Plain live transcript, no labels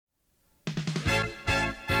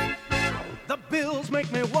Bills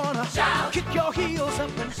make me wanna shout. Kick your heels up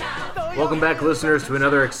and shout. Welcome back, listeners, to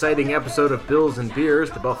another exciting episode of Bills and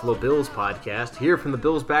Beers, the Buffalo Bills podcast, here from the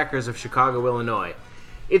Bills backers of Chicago, Illinois.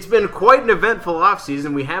 It's been quite an eventful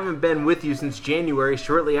offseason. We haven't been with you since January,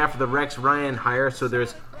 shortly after the Rex Ryan hire, so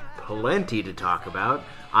there's plenty to talk about.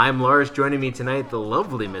 I'm Lars. Joining me tonight, the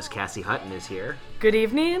lovely Miss Cassie Hutton is here. Good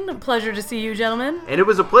evening. A pleasure to see you, gentlemen. And it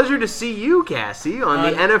was a pleasure to see you, Cassie, on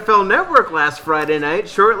the NFL Network last Friday night,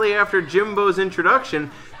 shortly after Jimbo's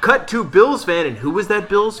introduction. Cut to Bills fan, and who was that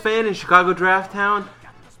Bills fan in Chicago Draft Town?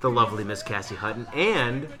 The lovely Miss Cassie Hutton,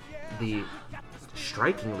 and the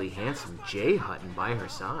strikingly handsome Jay Hutton by her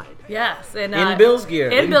side. Yes. And, in Bills gear.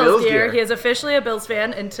 In Bills gear. He is officially a Bills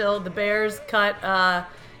fan until the Bears cut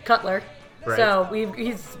Cutler. Right. So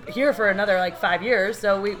he's here for another 5 years.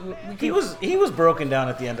 So we he was broken down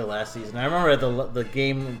at the end of last season. I remember at the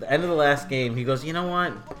end of the last game, he goes, "You know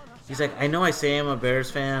what?" He's like, "I know I say I'm a Bears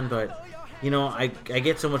fan, but I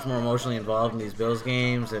get so much more emotionally involved in these Bills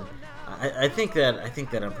games, and I think that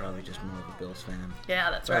I'm probably just more of a Bills fan." Yeah,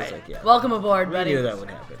 that's so right. Like, yeah. Welcome aboard, We buddy. knew that would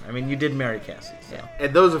happen. I mean, you did marry Cassie. So. Yeah.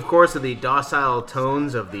 And those, of course, are the docile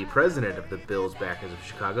tones of the president of the Bills backers of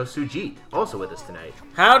Chicago, Sujit, also with us tonight.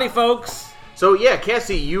 Howdy, folks. So, yeah,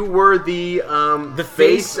 Cassie, you were the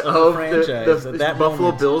face of the Buffalo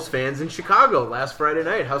moment. Bills fans in Chicago last Friday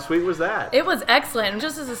night. How sweet was that? It was excellent. And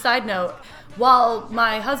just as a side note, while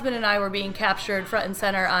my husband and I were being captured front and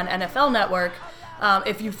center on NFL Network,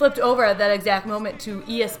 if you flipped over at that exact moment to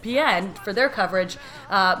ESPN for their coverage,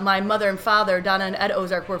 my mother and father, Donna and Ed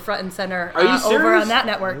Ozark, were front and center Are you over serious? on that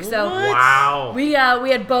network. So Wow. we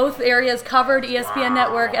had both areas covered: ESPN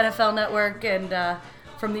Network, NFL Network, and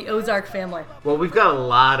from the Ozark family. Well, we've got a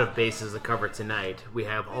lot of bases to cover tonight. We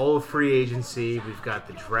have all of free agency, we've got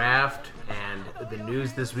the draft, and the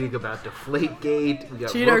news this week about Deflategate. We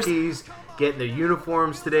got Cheaters. rookies getting their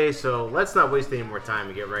uniforms today, so let's not waste any more time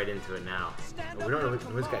and get right into it now. We don't know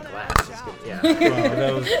who's got glass. Let's get, yeah. Oh,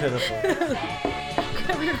 that was pitiful.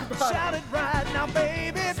 Shout it right now,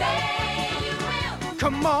 baby. Say you will.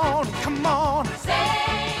 Come on, come on. Say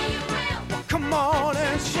you will. Come on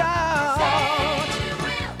and shout. Say you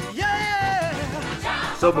will.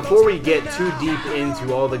 Yeah. So before we get too deep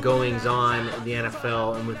into all the goings-on in the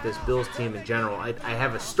NFL and with this Bills team in general, I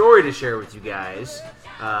have a story to share with you guys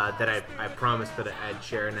that I promised that I'd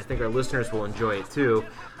share, and I think our listeners will enjoy it too.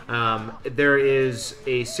 There is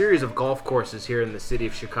a series of golf courses here in the city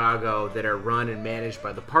of Chicago that are run and managed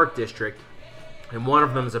by the Park District, and one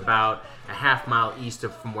of them is about a half mile east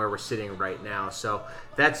of from where we're sitting right now. So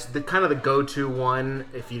that's the kind of the go-to one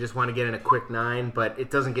if you just want to get in a quick 9, but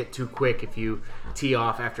it doesn't get too quick if you tee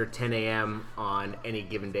off after 10 a.m. on any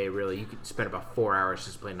given day, really. You could spend about 4 hours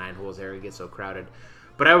just playing 9 holes there. It gets so crowded.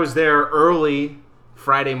 But I was there early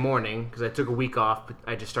Friday morning because I took a week off. But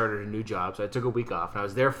I just started a new job, so I took a week off. And I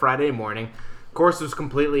was there Friday morning. Course was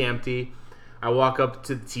completely empty. I walk up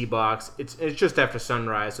to the tee box. It's just after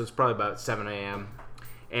sunrise, so it's probably about 7 a.m.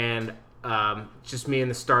 And just me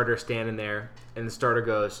and the starter standing there. And the starter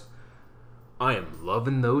goes, "I am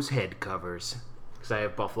loving those head covers." Because I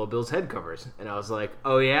have Buffalo Bills head covers. And I was like,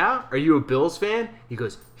 "Oh yeah? Are you a Bills fan?" He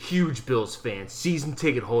goes, "Huge Bills fan. Season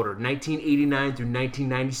ticket holder. 1989 through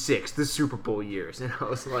 1996. The Super Bowl years." And I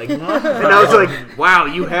was like, wow,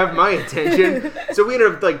 you have my attention. So we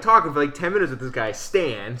ended up talking for 10 minutes with this guy,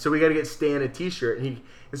 Stan. So we got to get Stan a t-shirt. And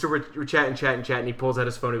so we're chatting. And he pulls out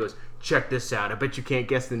his phone and goes, "Check this out. I bet you can't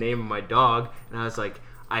guess the name of my dog." And I was like,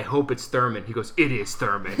 "I hope it's Thurman." He goes, "It is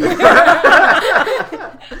Thurman."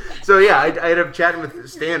 So yeah, I ended up chatting with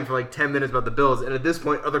Stan for 10 minutes about the Bills, and at this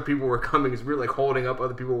point, other people were coming because we were holding up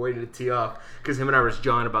other people waiting to tee off because him and I were just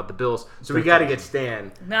jawing about the Bills. So we got to get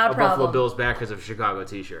Stan Not a a Buffalo problem. Bills backers of Chicago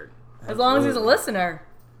t-shirt. As long as he's a listener.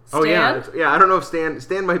 Oh yeah, Stan? yeah. I don't know if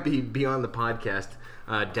Stan might be on the podcast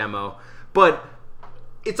demo, but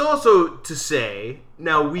it's also to say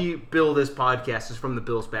now we bill this podcast as from the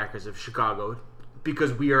Bills backers of Chicago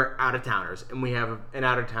because we are out of towners and we have an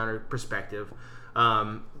out of towner perspective.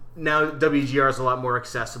 Now WGR is a lot more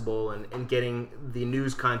accessible and getting the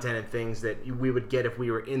news content and things that we would get if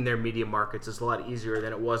we were in their media markets is a lot easier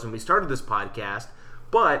than it was when we started this podcast.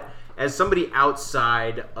 But as somebody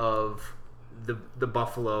outside of the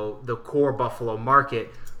core Buffalo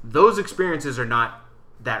market, those experiences are not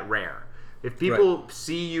that rare. If people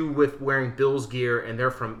see you with wearing Bills gear and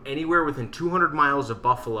they're from anywhere within 200 miles of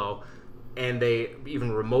Buffalo and they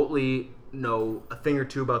even remotely know a thing or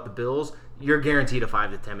two about the Bills, you're guaranteed a 5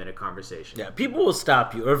 to 10 minute conversation. Yeah, people will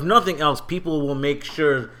stop you, or if nothing else, people will make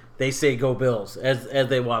sure they say "Go Bills" as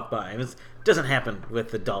they walk by. And it doesn't happen with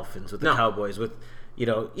the Dolphins, with the Cowboys, with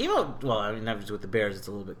not just with the Bears. It's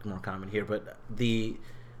a little bit more common here, but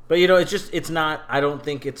But it's not. I don't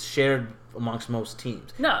think it's shared amongst most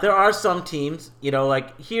teams. No. There are some teams,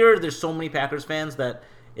 like here, there's so many Packers fans that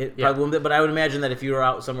it probably wouldn't. But I would imagine that if you were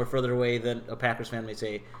out somewhere further away, then a Packers fan may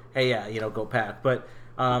say, "Hey, yeah, go Pack." But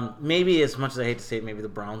maybe, as much as I hate to say it, maybe the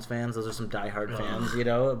Browns fans, those are some diehard fans,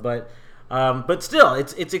 But still,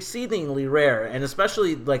 it's exceedingly rare, and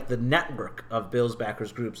especially like the network of Bills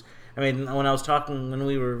backers groups. I mean, when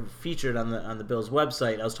we were featured on the Bills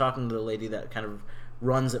website, I was talking to the lady that kind of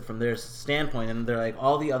runs it from their standpoint, and they're like,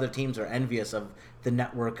 all the other teams are envious of the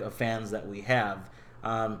network of fans that we have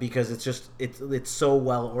because it's so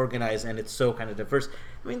well organized and it's so kind of diverse.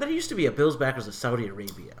 I mean, there used to be a Bills backers of Saudi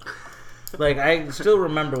Arabia. Like, I still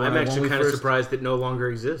remember when I'm actually kind of first... surprised it no longer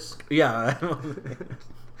exists. Yeah.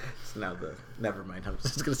 Never mind. I was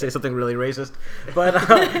just going to say something really racist, but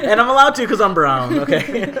and I'm allowed to because I'm brown.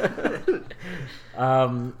 Okay.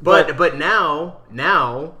 But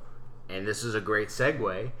now, and this is a great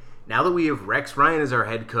segue. Now that we have Rex Ryan as our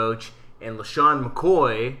head coach and LaShawn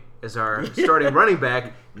McCoy as our starting running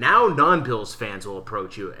back, now non-Bills fans will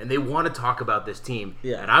approach you and they want to talk about this team.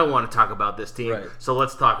 Yeah. And I want to talk about this team. Right. So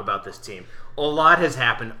let's talk about this team. A lot has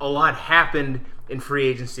happened. A lot happened in free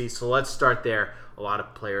agency. So let's start there. A lot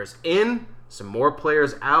of players in, some more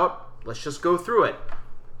players out. Let's just go through it.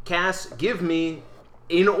 Cass, give me,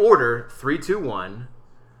 in order, 3, 2, 1,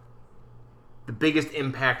 the biggest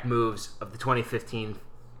impact moves of the 2015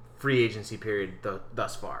 free agency period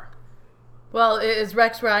thus far. Well, is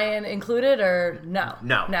Rex Ryan included or no?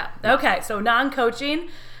 No. Okay, so non-coaching.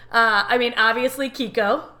 Obviously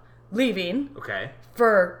Kiko leaving Okay.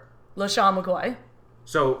 for LaShawn McCoy.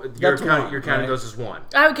 So you're That's one, counting right? those as one.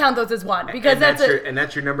 I would count those as one because and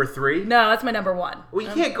that's your number 3? No, that's my number 1. Well,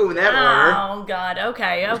 you can't go in that order. Oh God.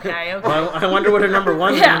 Okay. Well, I wonder what her number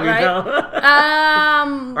one Yeah, is. right.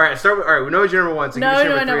 All right, we know it's your number 1, so give us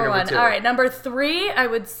your number number 1. 2. All right, number 3, I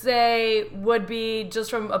would say would be just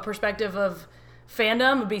from a perspective of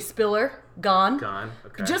fandom would be Spiller gone. Gone.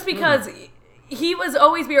 Okay. Just because we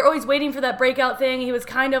were always waiting for that breakout thing. He was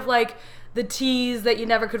kind of like the tease that you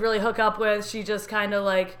never could really hook up with. She just kind of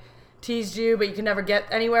like teased you, but you could never get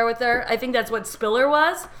anywhere with her. I think that's what Spiller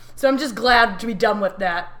was. So I'm just glad to be done with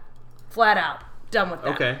that. Flat out. Done with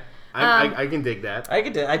that. Okay. I can dig that.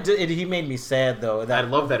 He made me sad though. I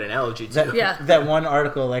love that analogy too. That, Yeah. that one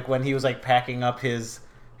article, like when he was like packing up his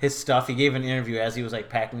stuff, he gave an interview as he was like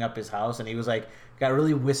packing up his house, and he was like got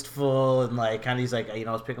really wistful and like kind of he's like I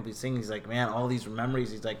was picking up these things. He's like, man, all these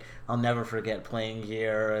memories. He's like, I'll never forget playing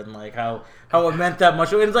here, and like how it meant that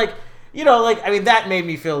much. And it's like. That made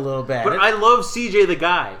me feel a little bad. But I love CJ the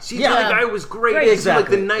guy. CJ the guy was great. Great. He's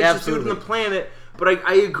Exactly. like the nicest Absolutely. dude on the planet. But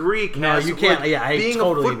I agree, Cass. you can't- like, I being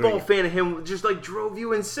totally a football agree. fan of him just like drove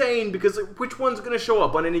you insane because like, which one's going to show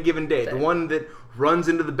up on any given day? The one that runs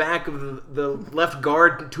into the back of the left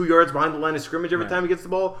guard 2 yards behind the line of scrimmage every time he gets the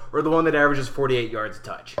ball, or the one that averages 48 yards a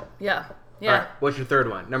touch? Yeah. All right, what's your third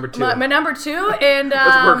one? Number 2. My number 2, and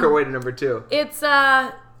Let's work our way to number 2. it's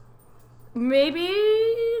maybe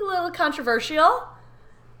a little controversial.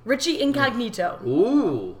 Richie Incognito.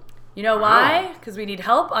 Ooh. You know why? Because we need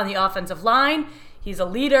help on the offensive line. He's a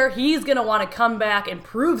leader. He's going to want to come back and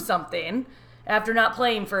prove something after not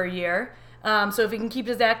playing for a year. So if he can keep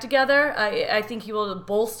his act together, I think he will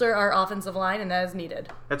bolster our offensive line, and that is needed.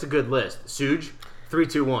 That's a good list. Suge, 3,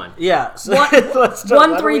 2, 1. Yeah. So One- let's start,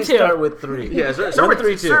 1, why don't 3, we 2. Start with 3. Yeah, start 1, with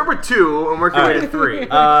 3, 2. Start with 2 and work your way to 3.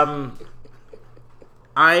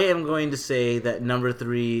 I am going to say that number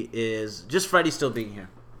 3 is just Freddie still being here.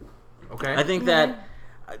 Okay. I think that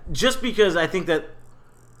just because I think that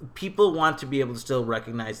people want to be able to still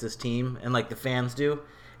recognize this team, and like the fans do,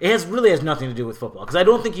 it really has nothing to do with football. Because I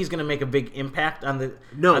don't think he's going to make a big impact on the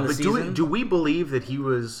on the but season. do we believe that he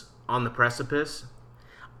was on the precipice?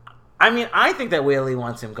 I mean, I think that Whaley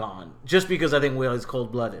wants him gone, just because I think Whaley's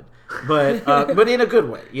cold-blooded, but in a good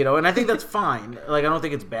way, and I think that's fine. Like, I don't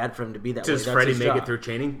think it's bad for him to be that way. Does That's Freddie his make job. it through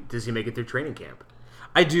training? Does he make it through training camp?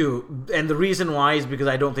 I do, and the reason why is because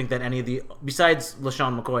I don't think that any of the, besides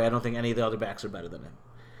LaShawn McCoy, I don't think any of the other backs are better than him.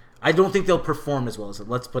 I don't think they'll perform as well as him.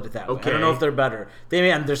 Let's put it that way. I Okay. don't know if they're better. They're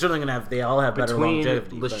certainly going to have. They all have better Between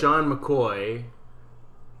longevity. but- LaShawn McCoy,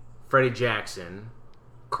 Freddie Jackson,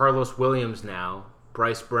 Carlos Williams now,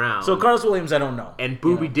 Bryce Brown, So Carlos Williams, I don't know. and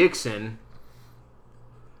Booby Dixon.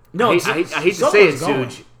 No, I hate to say it, someone's going.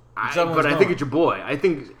 Suge, Someone's but I think going. it's your boy. I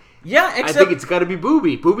think Except it's got to be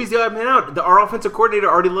Booby. Booby's the odd man out. Our offensive coordinator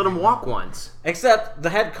already let him walk once. except the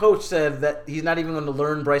head coach said that he's not even going to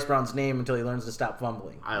learn Bryce Brown's name until he learns to stop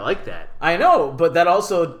fumbling. I like that. I know, but that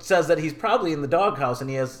also says that he's probably in the doghouse, and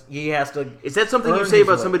he has to. Is that something you earn say his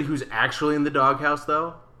about way. somebody who's actually in the doghouse,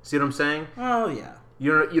 though? See what I'm saying? Oh yeah.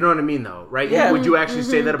 You know what I mean, though, right? Yeah. Would you actually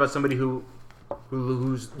say that about somebody whose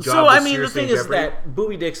job? So was I mean, the seriously thing in is jeopardy? that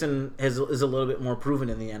Boobie Dixon is a little bit more proven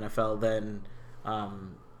in the NFL than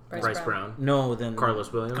Bryce Brown. than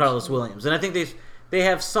Carlos Williams. Carlos Williams, and I think they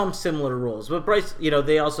have some similar roles. But Bryce,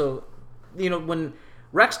 they also, when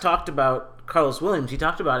Rex talked about Carlos Williams, he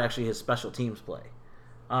talked about actually his special teams play,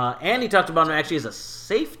 and he talked about him actually as a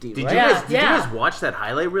safety. Did right? you guys watch that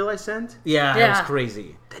highlight reel I sent? Yeah, it was Yeah.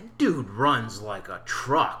 crazy. That dude runs like a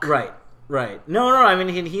truck. Right. No. I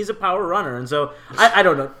mean, he's a power runner, and so I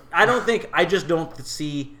don't know. I just don't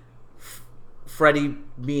see Freddie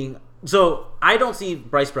being. So I don't see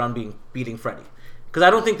Bryce Brown beating Freddie, because I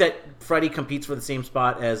don't think that Freddie competes for the same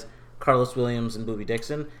spot as Carlos Williams and Boobie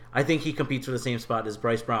Dixon. I think he competes for the same spot as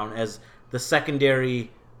Bryce Brown, as the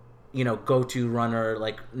secondary, go-to runner,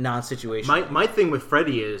 like non-situation. My thing with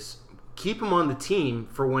Freddie is keep him on the team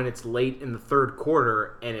for when it's late in the third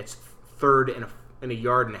quarter and it's third and a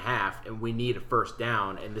yard and a half and we need a first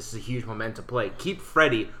down and this is a huge momentum play. Keep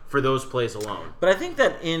Freddie for those plays alone. But I think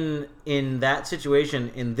that in that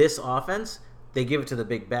situation, in this offense, they give it to the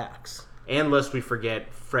big backs. And lest we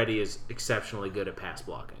forget, Freddie is exceptionally good at pass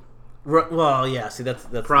blocking. Well, yeah. See, that's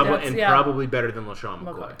Probably better than LaShawn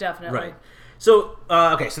McCoy. Definitely. right. So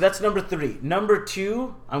okay, so that's number 3. Number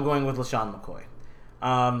 2, I'm going with LaShawn McCoy,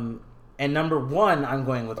 and number 1, I'm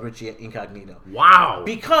going with Richie Incognito. Wow.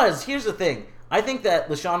 Because here's the thing, I think that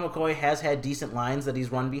LaShawn McCoy has had decent lines that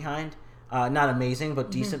he's run behind. Not amazing,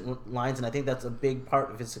 but decent lines, and I think that's a big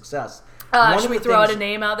part of his success. Should we throw out a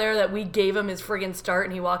name out there that we gave him his friggin' start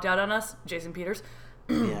and he walked out on us? Jason Peters.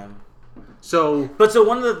 Yeah. So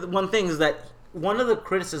one of the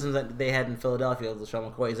criticisms that they had in Philadelphia of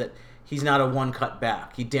LaShawn McCoy is that he's not a one-cut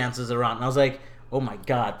back. He dances around. And I was like, oh my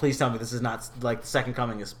God, please tell me this is not like the second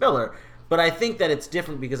coming of Spiller. But I think that it's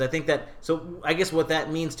different because I think that, so I guess what that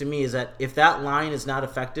means to me is that if that line is not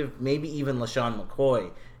effective, maybe even LaShawn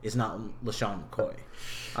McCoy is not LaShawn McCoy.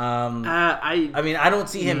 I mean, I don't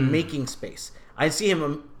see him making space. I see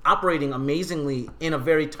him operating amazingly in a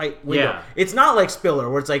very tight window. Yeah. It's not like Spiller,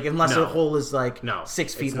 where it's like, unless No. the hole is like No,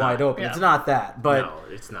 6 feet it's wide not. open. Yeah. It's not that. But no,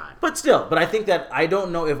 it's not. but still, I think that I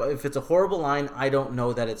don't know if it's a horrible line, I don't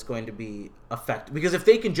know that it's going to be effective. Because if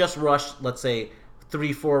they can just rush, let's say,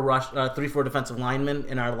 3-4 defensive linemen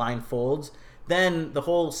and our line folds, then the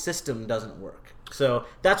whole system doesn't work. So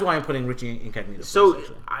that's why I'm putting Richie Incognito. So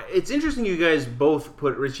first, actually. it's interesting you guys both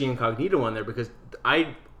put Richie Incognito on there because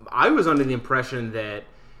I was under the impression that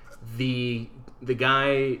the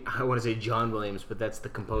guy, I want to say John Williams, but that's the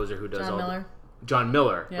composer who does John all Miller. John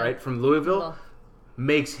Miller, Yeah. right, from Louisville, Well.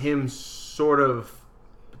 makes him sort of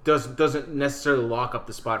doesn't necessarily lock up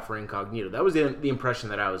the spot for Incognito. That was the impression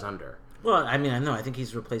that I was under. Well, I mean, I know. I think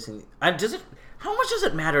he's replacing. How much does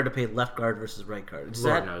it matter to play left guard versus right guard?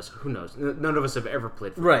 Lord knows, who knows? None of us have ever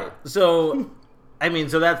played football. Right. So, I mean,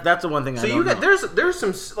 so that's the one thing. So I don't you got know. there's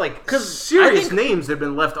some like 'Cause serious I think- names that have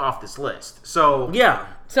been left off this list. So Yeah.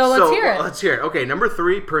 So let's hear it. Let's hear it. Okay, number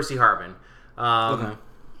 3, Percy Harvin. Okay.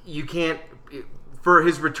 You can't, for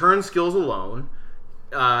his return skills alone.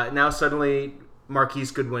 Now suddenly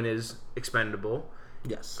Marquise Goodwin is expendable,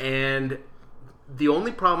 Yes. and the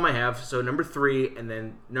only problem I have, so number 3 and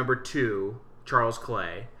then number 2, Charles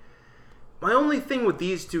Clay. My only thing with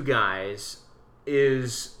these two guys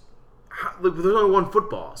is look, there's only one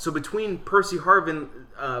football. So between Percy Harvin,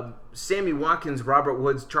 Sammy Watkins, Robert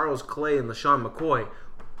Woods, Charles Clay, and LaShawn McCoy,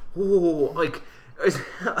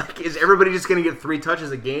 is everybody just going to get 3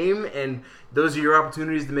 touches a game, and those are your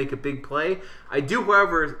opportunities to make a big play? I do,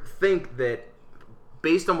 however, think that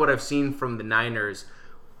based on what I've seen from the Niners,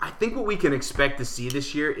 I think what we can expect to see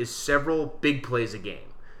this year is several big plays a game.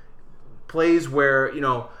 Plays where,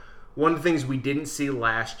 one of the things we didn't see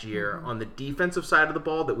last year on the defensive side of the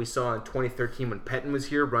ball that we saw in 2013 when Pettin was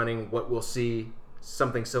here running what we'll see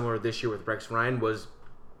something similar this year with Rex Ryan was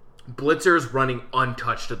blitzers running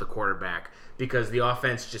untouched at the quarterback because the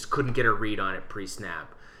offense just couldn't get a read on it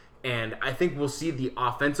pre-snap. And I think we'll see the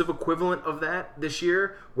offensive equivalent of that this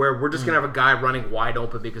year, where we're just going to have a guy running wide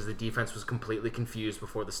open because the defense was completely confused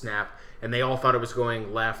before the snap, and they all thought it was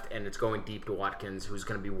going left, and it's going deep to Watkins, who's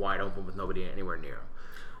going to be wide open with nobody anywhere near him.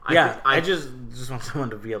 I just want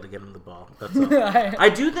someone to be able to get him the ball. That's all. I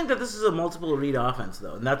do think that this is a multiple read offense,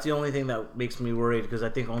 though, and that's the only thing that makes me worried because I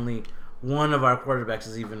think only one of our quarterbacks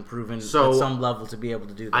has even proven at some level to be able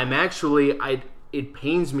to do that. I'm actually, it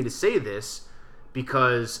pains me to say this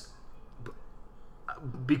because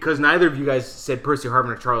neither of you guys said Percy Harvin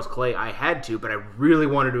or Charles Clay. I had to, but I really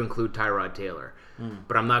wanted to include Tyrod Taylor.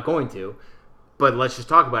 But I'm not going to. But let's just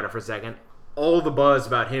talk about it for a second. All the buzz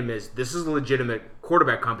about him is this is a legitimate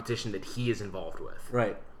quarterback competition that he is involved with.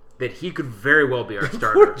 Right. that he could very well be our Poor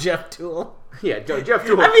starter. Jeff Toole. Yeah, Jeff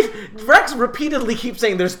Toole. I mean, Rex repeatedly keeps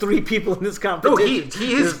saying there's 3 people in this no,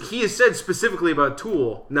 competition. he has said specifically about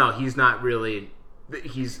Toole. No, he's not really.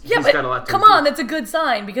 He's but got a lot to come improve. on, that's a good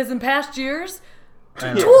sign because in past years,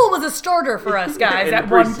 I know. Toole was a starter for us guys In at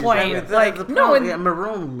the one preseason. point. I mean,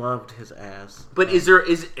 Marone loved his ass. But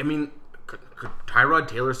could Tyrod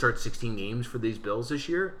Taylor start 16 games for these Bills this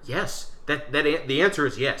year? Yes. The answer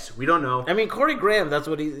is yes. We don't know. I mean, Corey Graham, that's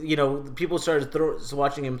what he, people started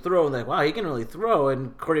watching him throw, and like, wow, he can really throw.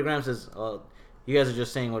 And Corey Graham says, oh, you guys are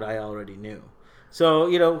just saying what I already knew. So,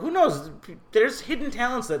 who knows? There's hidden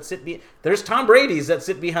talents that there's Tom Brady's that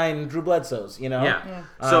sit behind Drew Bledsoe's, Yeah.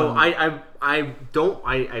 So I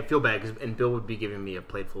feel bad because and Bill would be giving me a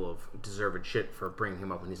plateful of deserved shit for bringing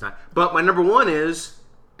him up when he's not. But my number one is,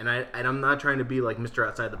 and I'm not trying to be like Mr.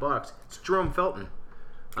 Outside the Box. It's Jerome Felton.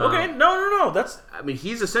 Okay, no. I mean,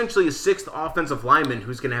 he's essentially a 6th offensive lineman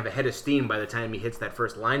who's going to have a head of steam by the time he hits that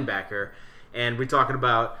first linebacker. And we're talking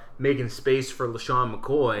about making space for LaShawn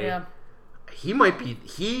McCoy. Yeah. He might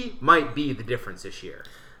be the difference this year.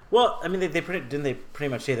 Well, I mean, didn't they pretty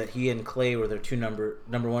much say that he and Clay were their 2 number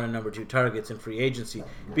 1 and number 2 targets in free agency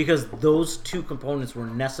because those 2 components were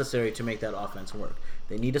necessary to make that offense work.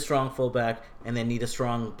 They need a strong fullback and they need a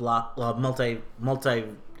strong block, multi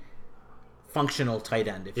functional tight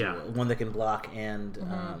end, if you will, one that can block and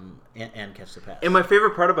catch the pass. And my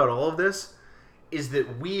favorite part about all of this is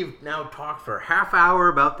that we've now talked for a half hour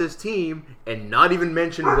about this team and not even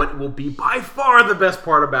mentioned what will be by far the best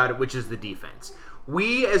part about it, which is the defense.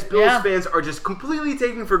 We, as Bills fans, are just completely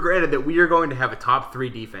taking for granted that we are going to have a top 3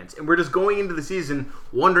 defense. And we're just going into the season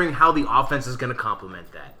wondering how the offense is going to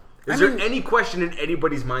complement that. Is there any question in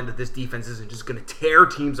anybody's mind that this defense isn't just going to tear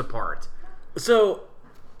teams apart? So,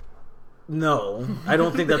 no, I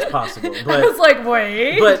don't think that's possible. But, I was like,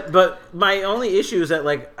 wait. But my only issue is that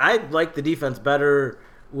I like the defense better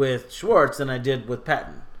with Schwartz than I did with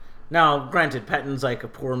Patton. Now, granted, Patton's like a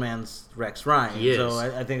poor man's Rex Ryan, He is. so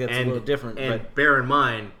I think that's a little different. And but bear in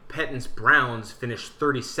mind, Patton's Browns finished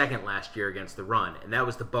 32nd last year against the run, and that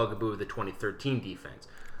was the bugaboo of the 2013 defense.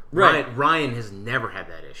 Right. Ryan has never had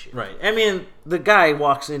that issue. Right. I mean, the guy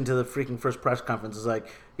walks into the freaking first press conference is like,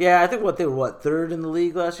 yeah, I think they were 3rd in the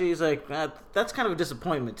league last year? He's like, that's kind of a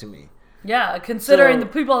disappointment to me. Yeah, considering So- the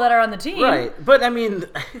people that are on the team. Right. But, I mean,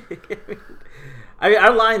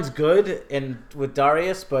 our line's good and with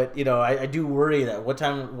Darius, but, I do worry that when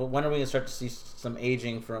are we going to start to see some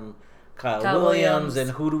aging from Kyle Williams,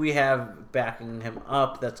 and who do we have backing him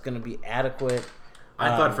up that's going to be adequate?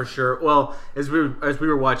 I thought for sure. Well, as we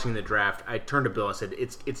were watching the draft, I turned to Bill and said,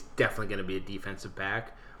 "It's definitely going to be a defensive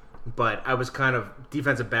back." But I was kind of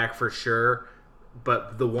defensive back for sure.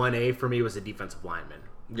 But the 1A for me was a defensive lineman.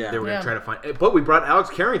 Yeah. They were going Yeah. to try to find. But we brought Alex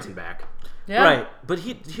Carrington back. Yeah. Right. But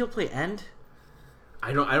he'll play end?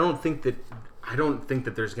 I don't think that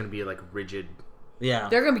there's going to be like rigid. Yeah.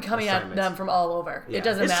 They're going to be coming at Assignments. them from all over. Yeah. It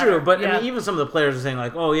doesn't It's matter. true, but Yeah. I mean, even some of the players are saying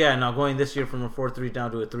like, "Oh yeah, now going this year from a 4-3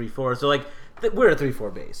 down to a 3-4." So like, we're a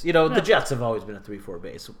 3-4 base. The Jets have always been a 3-4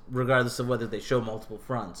 base, regardless of whether they show multiple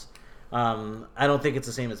fronts. I don't think it's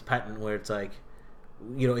the same as Patton, where it's like,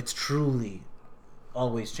 it's truly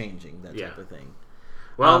always changing that type of thing.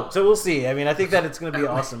 Well, So we'll see. I mean, I think that it's going to be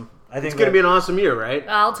awesome. I think it's going to be an awesome year, right?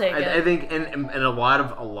 I'll take it. I think, and a lot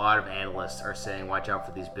of analysts are saying, watch out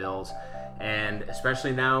for these Bills, and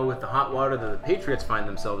especially now with the hot water that the Patriots find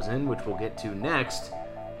themselves in, which we'll get to next.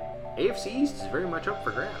 AFC East is very much up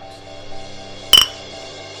for grabs.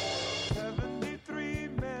 73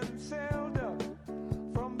 men sailed up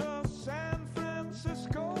from the San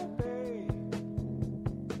Francisco Bay,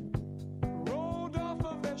 rolled off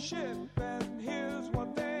of their ship, and here's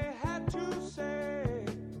what they had to say.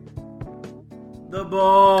 The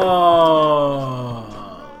balls.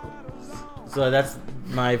 So that's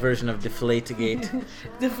my version of Deflategate.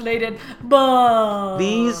 Deflated balls.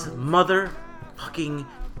 These motherfucking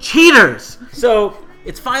cheaters! So,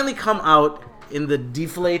 it's finally come out in the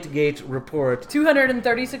Deflategate report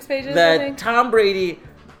 236 pages, I that think. Tom Brady,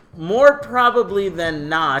 more probably than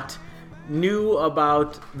not, knew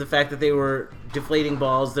about the fact that they were deflating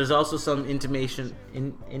balls. There's also some intimation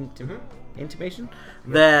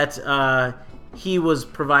that he was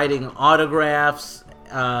providing autographs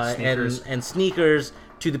Sneakers. and sneakers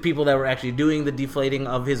to the people that were actually doing the deflating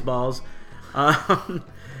of his balls.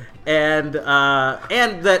 And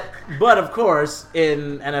that, but of course,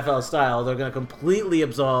 in NFL style, they're going to completely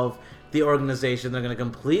absolve the organization. They're going to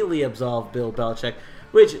completely absolve Bill Belichick.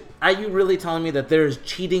 Which, are you really telling me that there's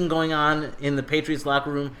cheating going on in the Patriots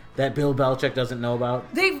locker room that Bill Belichick doesn't know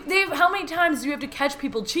about? They've how many times do you have to catch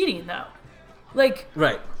people cheating though? Like,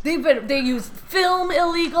 Right. they use film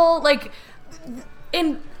illegal, like,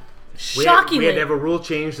 in We shockingly. had to have a rule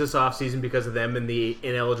change this offseason because of them and the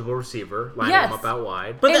ineligible receiver lining Yes. them up out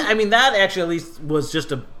wide. But And- I mean, that actually at least was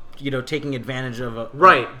just taking advantage of a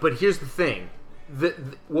Right, but here's the thing.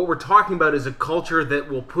 What we're talking about is a culture that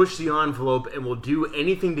will push the envelope and will do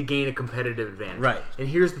anything to gain a competitive advantage. Right. And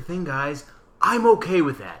here's the thing, guys. I'm okay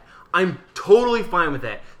with that. I'm totally fine with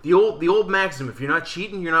that. The old maxim: if you're not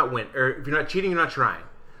cheating, you're not winning. Or if you're not cheating, you're not trying.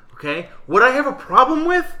 Okay. What I have a problem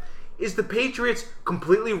with is the Patriots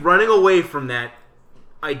completely running away from that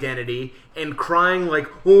identity and crying like,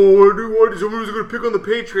 "Oh, why somebody's going to pick on the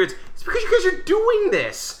Patriots?" It's because you guys are doing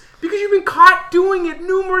this. Because you've been caught doing it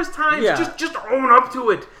numerous times. Yeah. Just own up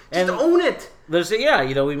to it. Just And- own it. There's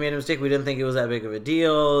we made a mistake. We didn't think it was that big of a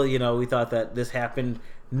deal. We thought that this happened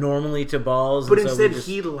normally to balls. But and so we instead, just-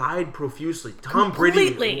 he lied profusely. Tom Brady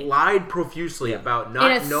Completely. lied profusely about in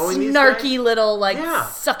not a knowing these snarky guys. little, like, Yeah.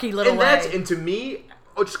 sucky little and way. and to me,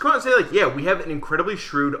 I'll just come out and say, like, yeah, we have an incredibly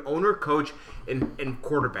shrewd owner, coach, and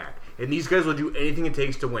quarterback. And these guys will do anything it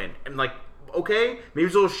takes to win. And, like, okay, maybe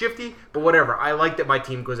it's a little shifty, but whatever. I like that my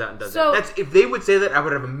team goes out and does So- that. If they would say that, I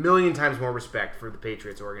would have a million times more respect for the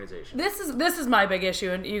Patriots organization. This is my big issue,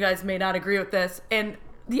 and you guys may not agree with this. And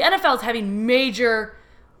the NFL is having major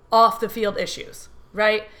off the field issues,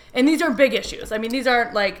 right? And these are big issues. I mean, these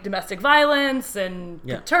aren't like domestic violence and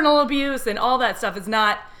Yeah. paternal abuse and all that stuff is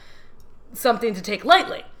not something to take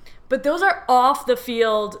lightly. But those are off the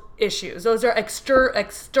field issues. Those are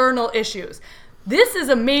external issues. This is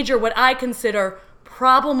a major, what I consider,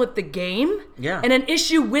 problem with the game Yeah. and an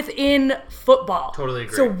issue within football. Totally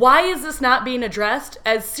agree. So why is this not being addressed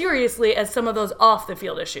as seriously as some of those off the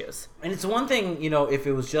field issues? And it's one thing, if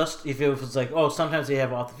it was like, oh, sometimes they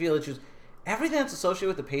have off the field issues. Everything that's associated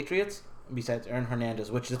with the Patriots, besides Aaron Hernandez,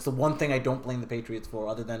 which is the one thing I don't blame the Patriots for,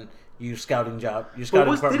 other than your scouting job. Your But scouting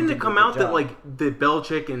didn't department it did come a good out that job. like the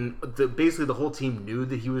Belichick and basically the whole team knew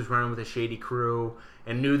that he was running with a shady crew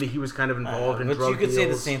and knew that he was kind of involved in but drug you could say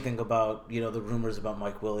the deals? same thing about the rumors about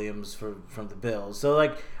Mike Williams from the Bills. So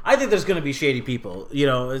like I think there's going to be shady people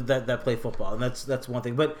that play football, and that's one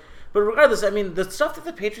thing. But regardless, I mean the stuff that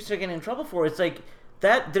the Patriots are getting in trouble for, it's like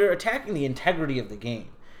that they're attacking the integrity of the game.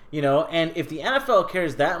 And if the NFL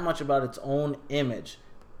cares that much about its own image,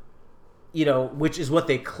 which is what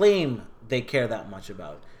they claim they care that much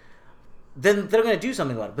about, then they're going to do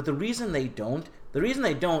something about it. But the reason they don't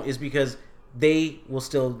is because they will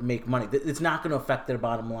still make money. It's not going to affect their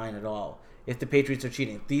bottom line at all if the Patriots are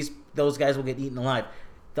cheating. Those guys will get eaten alive.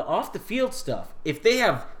 The off the field stuff, if they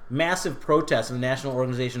have massive protests in the National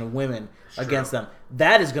Organization of Women against them,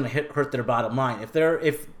 that is going to hurt their bottom line.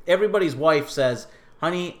 If everybody's wife says,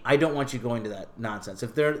 "Honey, I don't want you going to that nonsense,"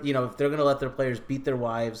 if they're going to let their players beat their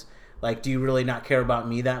wives, like, do you really not care about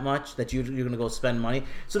me that much that you're going to go spend money?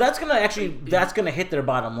 So that's going to hit their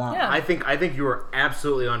bottom line. Yeah. I think you were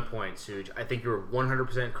absolutely on point, Suj. I think you were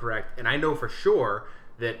 100% correct, and I know for sure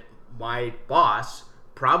that my boss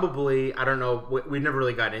probably, I don't know, we've never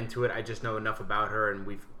really got into it. I just know enough about her, and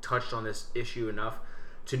we've touched on this issue enough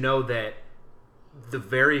to know that the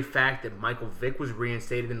very fact that Michael Vick was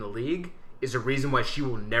reinstated in the league is a reason why she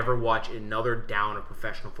will never watch another down of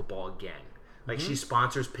professional football again. Like, she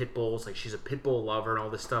sponsors pit bulls, like, she's a pit bull lover and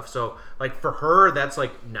all this stuff. So, like, for her, that's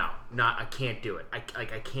like, I can't do it. I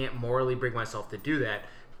can't morally bring myself to do that.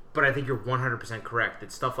 But I think you're 100% correct.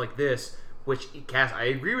 That stuff like this, which, Cass, I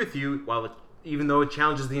agree with you, even though it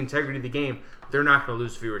challenges the integrity of the game, they're not going to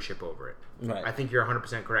lose viewership over it. Right. I think you're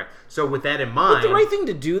 100% correct. So, with that in mind... But the right thing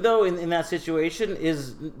to do, though, in that situation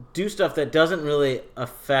is do stuff that doesn't really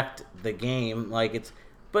affect the game.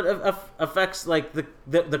 But affects like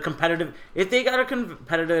the competitive. If they got a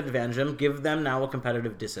competitive advantage, give them now a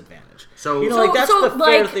competitive disadvantage. So that's the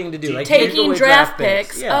fair thing to do. Like, take taking away draft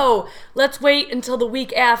picks. Yeah. Oh, let's wait until the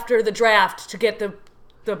week after the draft to get the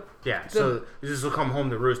so this will come home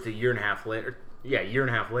to roost a year and a half later. Yeah, year and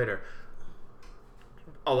a half later.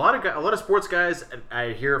 A lot of sports guys, I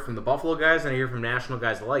hear from the Buffalo guys and I hear from national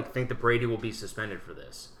guys alike, think that Brady will be suspended for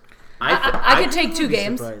this. I could take 2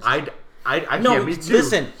 games. Surprised. No, me too.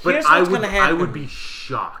 Listen, but here's what's gonna I happen. would be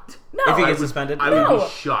shocked. No, If he gets suspended? I would no, be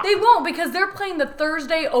shocked. they won't because they're playing the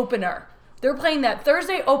Thursday opener. They're playing that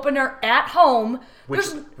Thursday opener at home. Which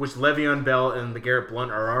Le'Veon Bell and the Garrett Blunt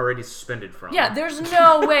are already suspended from. Yeah, there's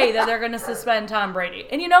no way that they're going to suspend Tom Brady.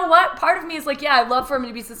 And you know what? Part of me is like, yeah, I'd love for him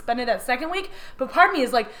to be suspended that second week. But part of me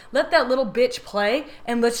is like, let that little bitch play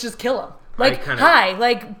and let's just kill him.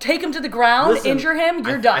 Take him to the ground, Listen, injure him,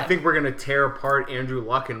 you're done. I think we're going to tear apart Andrew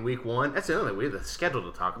Luck in week 1. That's the only way. We have the schedule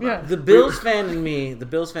to talk about. Yeah. The Bills fan in me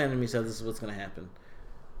said this is what's going to happen.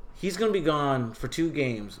 He's going to be gone for 2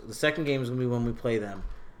 games. The second game is going to be when we play them.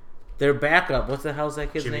 Their backup, what's the hell's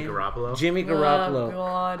that kid's Jimmy name? Garoppolo? Jimmy Garoppolo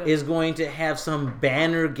God. is going to have some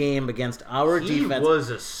banner game against our He defense. was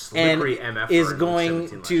a and slippery MF. is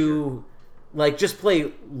going to just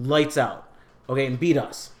play lights out, okay, and beat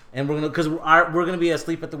us. And we're gonna be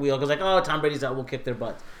asleep at the wheel because Tom Brady's out, we'll kick their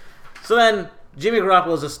butts. So then Jimmy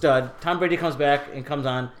Garoppolo's a stud. Tom Brady comes back and comes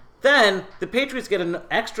on. Then the Patriots get an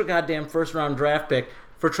extra goddamn first round draft pick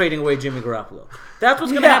for trading away Jimmy Garoppolo. That's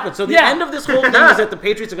what's going to happen. So the end of this whole thing is that the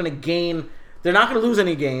Patriots are going to gain. They're not going to lose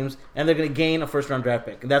any games, and they're going to gain a first-round draft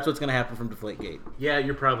pick, and that's what's going to happen from Deflategate. Yeah,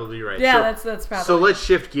 you're probably right. Yeah, that's probably. So let's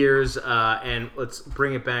shift gears and let's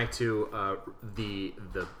bring it back to the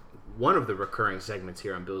one of the recurring segments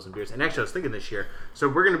here on Bills and Beers. And actually, I was thinking this year. So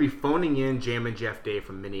we're going to be phoning in Jammin' Jeff Day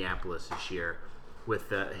from Minneapolis this year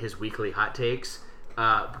with his weekly hot takes.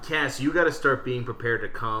 Cass, you got to start being prepared to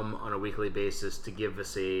come on a weekly basis to give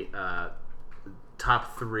us a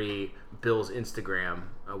top 3 Bills Instagram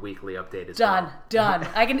weekly update. As well. Done.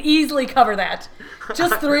 I can easily cover that.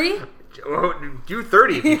 Just 3? Do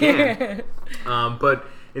 30 if you can. But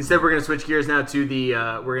instead, we're going to switch gears now to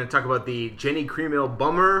we're going to talk about the Jenny Cream Ale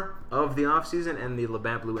bummer of the offseason and the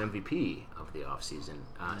Labatt Blue MVP of the offseason,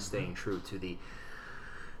 staying true to the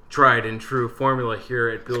tried and true formula here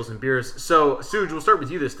at Bills and Beers. So, Suj, we'll start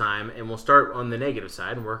with you this time, and we'll start on the negative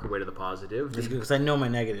side and work our way to the positive. That's good because I know my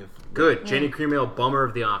negative. Good. Jenny Cream Ale bummer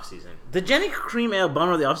of the offseason. The Jenny Cream Ale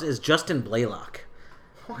bummer of the offseason is Justin Blaylock.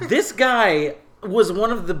 This guy was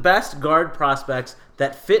one of the best guard prospects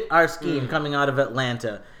that fit our scheme coming out of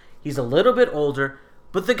Atlanta. He's a little bit older,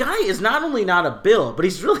 but the guy is not only not a Bill, but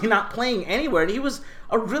he's really not playing anywhere. And he was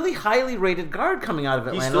a really highly rated guard coming out of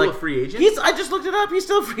Atlanta. He's still a free agent? I just looked it up. He's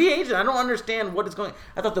still a free agent. I don't understand what is going.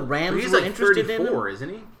 I thought the Rams He's were like interested 34, in him. isn't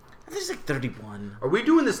he? I think he's like 31. Are we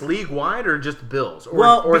doing this league-wide or just Bills? Or,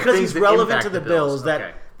 Well, or because things he's that relevant impact to the Bills, that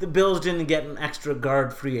Okay. the Bills didn't get an extra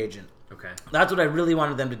guard free agent. Okay. That's what I really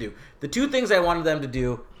wanted them to do. The 2 things I wanted them to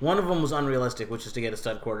do, one of them was unrealistic, which is to get a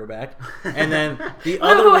stud quarterback. And then the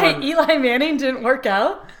other Wait, one, Eli Manning didn't work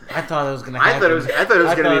out? I thought it was going to I happen. thought it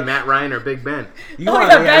was going to be Matt Ryan or Big Ben. You Oh, wanted-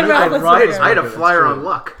 yeah, I Ben knew that Roethlisberger. Roethlisberger, I had a that's flyer true. on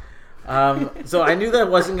luck. So I knew that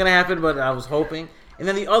wasn't going to happen, but I was hoping. And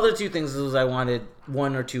then the other 2 things was I wanted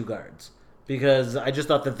 1 or 2 guards. Because I just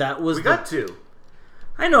thought that was We got 2.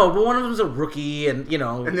 I know, but one of them's a rookie, and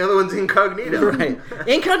And the other one's incognito. right.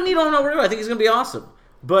 Incognito, I'm not worried about. I think he's going to be awesome.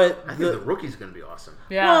 But I think the rookie's going to be awesome.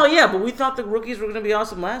 Yeah. Well, yeah, but we thought the rookies were going to be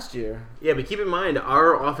awesome last year. Yeah, but keep in mind,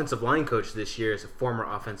 our offensive line coach this year is a former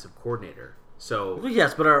offensive coordinator. So Well,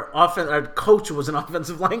 yes, but our coach was an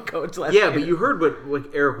offensive line coach last year. yeah, but you heard what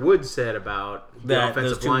Eric Wood said about the That offensive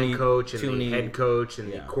there's too line many- coach and too the many- head coach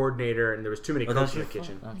and the yeah. coordinator, and there was too many Oh, cooks in your the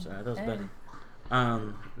kitchen. fault? I'm sorry, that was Hey. Betty.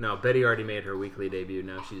 No, Betty already made her weekly debut.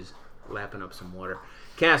 Now she's lapping up some water.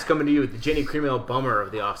 Cass, coming to you with the Jenny Cream Ale bummer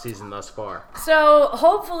of the offseason thus far. So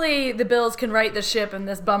hopefully the Bills can right the ship and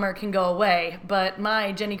this bummer can go away. But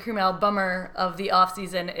my Jenny Cream Ale bummer of the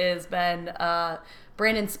offseason has been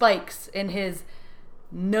Brandon Spikes in his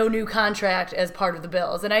no new contract as part of the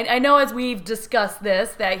Bills. And I know as we've discussed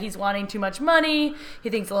this that he's wanting too much money. He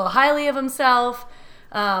thinks a little highly of himself.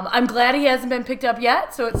 I'm glad he hasn't been picked up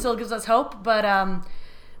yet, so it still gives us hope. But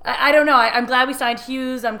I don't know. I'm glad we signed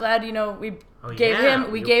Hughes. I'm glad we gave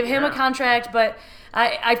him a contract. But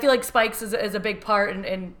I feel like Spikes is a big part,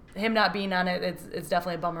 and him not being on it, it's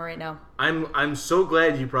definitely a bummer right now. I'm so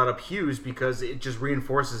glad you brought up Hughes because it just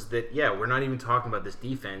reinforces that, yeah, we're not even talking about this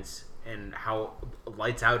defense and how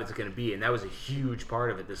lights out it's going to be. And that was a huge part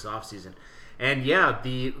of it this offseason. And, yeah,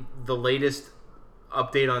 the latest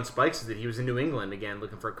update on Spikes is that he was in New England again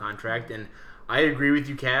looking for a contract. And I agree with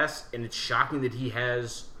you, Cass, and it's shocking that he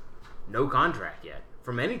has no contract yet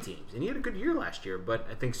from any teams. And he had a good year last year. But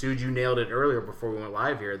I think, Suj, you nailed it earlier before we went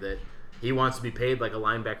live here that he wants to be paid like a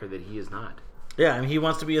linebacker that he is not. Yeah, I mean, he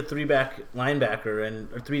wants to be a 3-back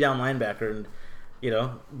linebacker or 3-down linebacker, and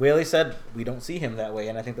Whaley said we don't see him that way,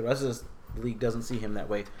 and I think the rest of this league doesn't see him that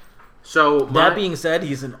way. So That being said,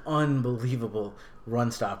 he's an unbelievable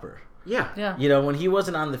run stopper. yeah. When he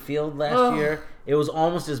wasn't on the field last year, it was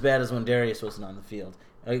almost as bad as when Darius wasn't on the field,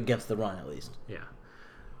 against the run at least. Yeah.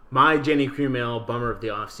 My Jenny Cream Ale bummer of the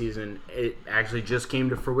offseason, it actually just came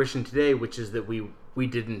to fruition today, which is that we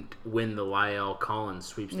didn't win the Lyle Collins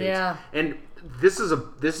sweepstakes. Yeah. And this is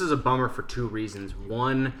a bummer for 2 reasons.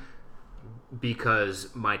 1,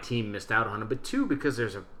 because my team missed out on it, but 2, because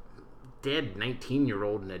there's a dead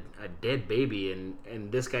 19-year-old and a dead baby,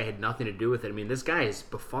 and this guy had nothing to do with it. I mean, this guy has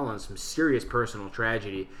befallen some serious personal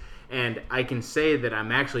tragedy, and I can say that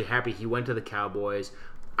I'm actually happy he went to the Cowboys.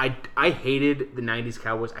 I hated the 90s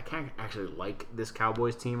Cowboys. I can't actually like this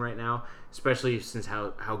Cowboys team right now, especially since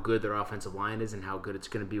how good their offensive line is and how good it's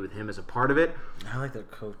going to be with him as a part of it. I like their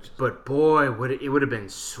coach. But boy, it would have been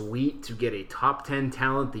sweet to get a top 10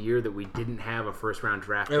 talent the year that we didn't have a first round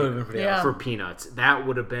draft It would have pick been pretty Yeah. awesome. for peanuts. That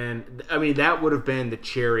would have been the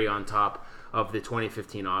cherry on top of the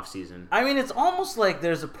 2015 offseason. I mean, it's almost like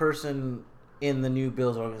there's a person in the new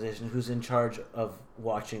Bills organization who's in charge of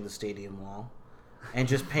watching the stadium wall and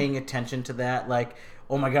just paying attention to that. Like,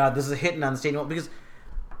 oh my God, this is hitting on the stadium wall. Because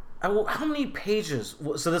how many pages?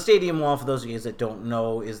 So the stadium wall, for those of you guys that don't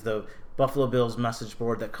know, is the Buffalo Bills message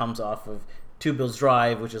board that comes off of Two Bills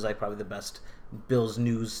Drive, which is like probably the best Bills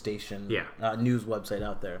news station, news website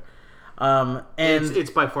out there. And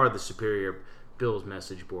It's by far the superior Bills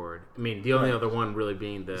message board. I mean, the only other one really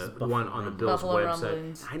being the one on the Bills Buffalo website.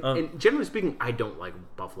 Rumblings. And generally speaking, I don't like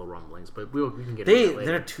Buffalo Rumblings, but we can get into that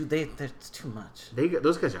later. it's too much.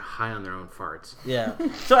 Those guys are high on their own farts. Yeah.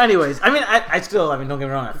 So, anyways, I mean, I still, don't get me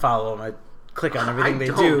wrong, I follow them. I click on everything they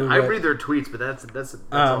do. I but- read their tweets, but that's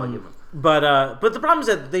all I give them. But the problem is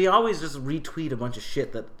that they always just retweet a bunch of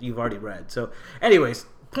shit that you've already read. So, anyways,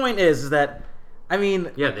 point is that, I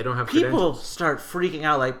mean, Yeah, they don't have people credentials. start freaking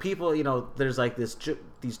out. Like, people, there's like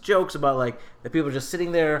these jokes about like that people are just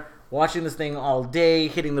sitting there watching this thing all day,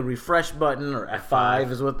 hitting the refresh button or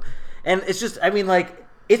F5 is what, and it's just, I mean, like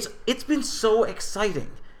it's been so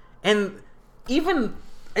exciting, and even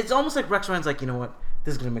it's almost like Rex Ryan's like, you know what,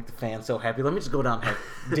 this is gonna make the fans so happy. Let me just go down and have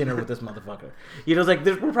dinner with this motherfucker. It's like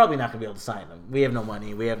we're probably not gonna be able to sign him. We have no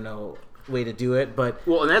money. We have no way to do it. But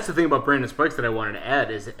Well, and that's the thing about Brandon Spikes that I wanted to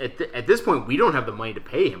add is at this point we don't have the money to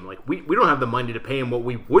pay him. Like we don't have the money to pay him what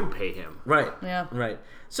we would pay him. right, Yeah. right.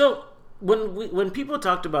 So when people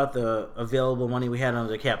talked about the available money we had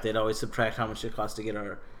under the cap, they'd always subtract how much it cost to get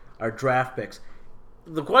our draft picks.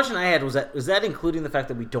 The question I had was that including the fact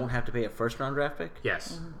that we don't have to pay a first round draft pick?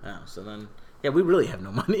 Yes. Oh, so then, yeah, we really have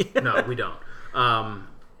no money. No, we don't.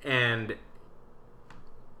 And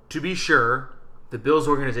to be sure, the Bills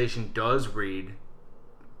organization does read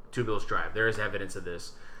Two Bills Drive. There is evidence of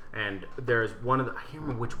this. And there's one of the, I can't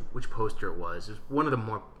remember which poster it was. It was one of the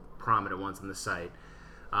more prominent ones on the site.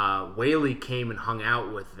 Whaley came and hung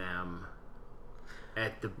out with them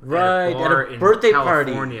at a bar at a in birthday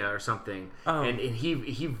party. California or something. Oh. And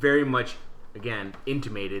he very much, again,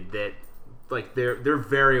 intimated that like they're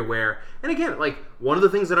very aware. And again, like one of the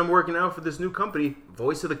things that I'm working out for this new company,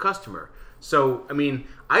 voice of the customer. So I mean,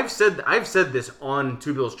 I've said this on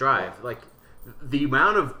Two Bills Drive. Like the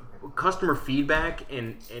amount of customer feedback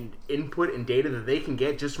and input and data that they can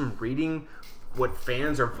get just from reading what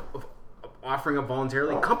fans are offering up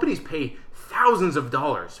voluntarily. Companies pay thousands of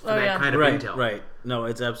dollars for that yeah. kind of right, intel. right. No,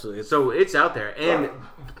 it's absolutely. So it's out there. And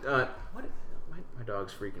what? My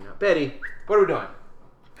dog's freaking out. Betty, what are we doing?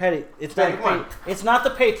 Petty. It's Betty, not. come on. It's not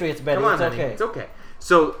the Patriots, Betty. Come on, it's honey. okay. It's okay.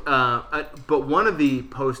 So, but one of the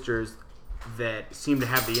posters that seemed to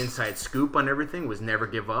have the inside scoop on everything was "Never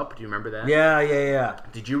Give Up." Do you remember that? Yeah.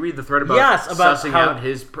 Did you read the thread about Yes, about sussing how- out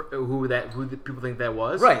who the people think that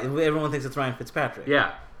was? Right. Everyone thinks it's Ryan Fitzpatrick.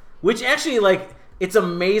 Yeah. Which actually, like, it's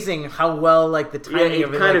amazing how well, like, the timing it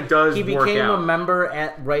of it. kind like, of does He work became a out. member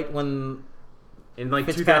at right when In like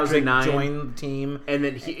Fitzpatrick 2009. joined the team. And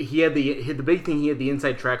then he had the big thing. He had the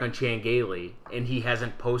inside track on Chan Gailey, and he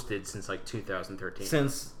hasn't posted since like 2013.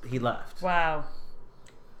 Since he left. Wow.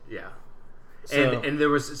 Yeah. So- And there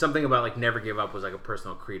was something about like "Never Give Up" was like a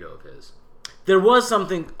personal credo of his. There was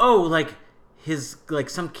something, like, his,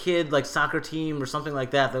 like, some kid, like, soccer team or something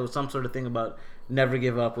like that. There was some sort of thing about never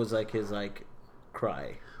give up was, like, his, like,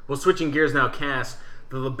 cry. Well, switching gears now, Cass,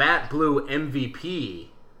 the Labatt Blue MVP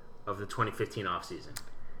of the 2015 offseason.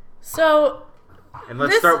 So And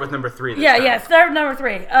let's This- start with number 3. this yeah, time. start number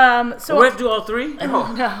 3. So we have to do all three?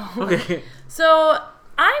 no. Okay. So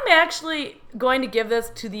I'm actually going to give this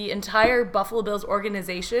to the entire Buffalo Bills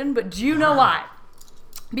organization, but do you know why?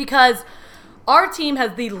 Because our team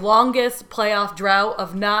has the longest playoff drought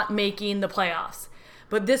of not making the playoffs.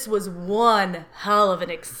 But this was one hell of an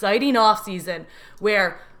exciting offseason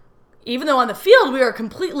where even though on the field we were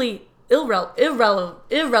completely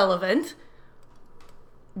irrelevant,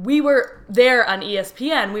 we were there on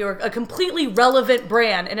ESPN. We were a completely relevant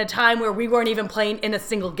brand in a time where we weren't even playing in a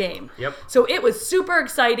single game. Yep. So it was super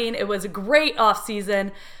exciting. It was a great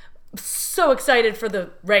offseason. So excited for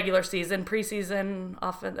the regular season, preseason,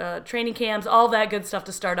 training camps, all that good stuff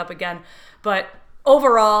to start up again. But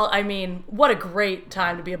overall, I mean, what a great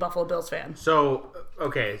time to be a Buffalo Bills fan. So,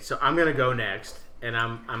 okay, so I'm going to go next, and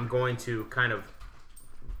I'm going to kind of...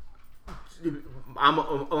 I'm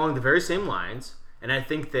along the very same lines, and I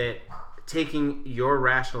think that taking your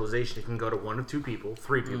rationalization, it can go to one of two people,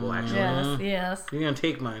 three people actually. Yes. You're gonna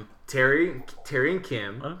take mine. Terry and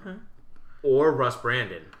Kim, Okay. or Russ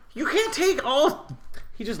Brandon. You can't take all.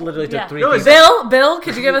 He just literally took Yeah. 3 No, people. Bill,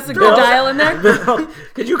 could you give us a good dial in there?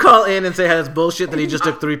 Could you call in and say that's bullshit that he just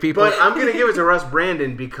took 3 people? But I'm gonna give it to Russ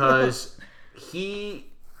Brandon because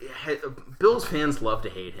Bills fans love to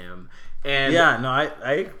hate him, and yeah, no,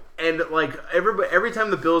 I and like every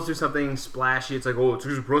time the Bills do something splashy, it's like, oh, it's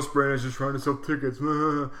just Russ Brandon's just trying to sell tickets.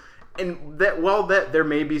 And that there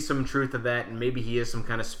may be some truth to that, and maybe he is some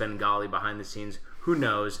kind of Svengali behind the scenes. Who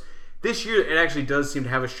knows? This year, it actually does seem to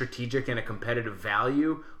have a strategic and a competitive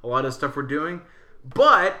value. A lot of the stuff we're doing,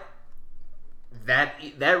 but that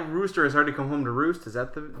rooster has already come home to roost. Is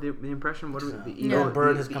that the impression? What are the eagle? Yeah.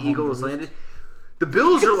 Bird has the come home eagle to has roost. landed. The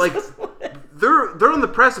Bills are like they're on the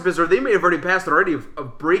precipice, or they may have already passed it already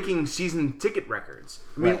of breaking season ticket records.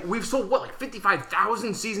 I mean, Right. we've sold like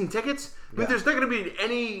 55,000 season tickets. I mean, there's not going to be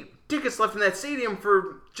any tickets left in that stadium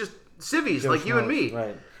for just civvies like you and me.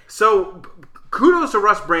 Right. So kudos to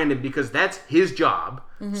Russ Brandon because that's his job.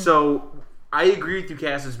 So I agree with you,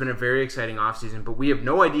 Cass. It's been a very exciting offseason, but we have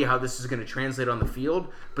no idea how this is going to translate on the field.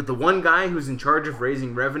 But the one guy who's in charge of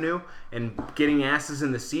raising revenue and getting asses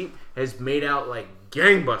in the seat has made out like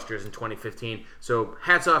gangbusters in 2015. So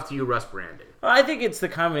hats off to you, Russ Brandon. Well, I think it's the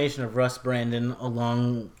combination of Russ Brandon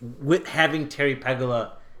along with having Terry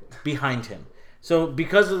Pegula behind him. So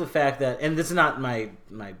because of the fact that, and this is not my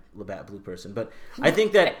Labatt Blue person, but I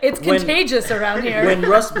think that It's contagious around here. when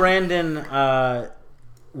Russ Brandon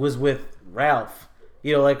was with Ralph,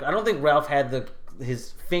 you know, like I don't think Ralph had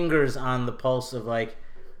his fingers on the pulse of like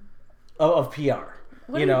of PR.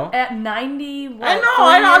 What You are know, at 90. What, I know. 4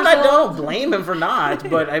 I years don't old? blame him for not,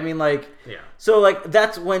 but I mean, like, Yeah. So like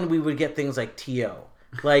that's when we would get things like T.O.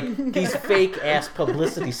 Like these fake ass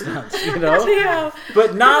publicity stunts, you know. Yeah.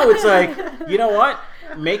 But now it's like, you know what?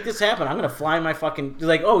 Make this happen. I'm gonna fly my fucking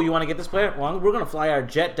like. Oh, you want to get this player? Well, we're gonna fly our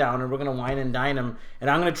jet down and we're gonna wine and dine him, and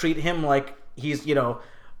I'm gonna treat him like he's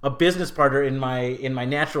a business partner in my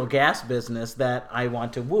natural gas business that I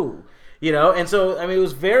want to woo, And so I mean, it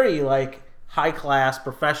was very like high class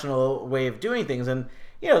professional way of doing things, and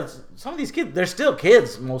some of these kids, they're still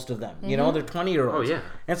kids, most of them. They're 20-year-olds. Oh, yeah.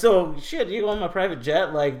 And so, shit, you go on my private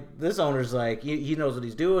jet, like, this owner's like, he knows what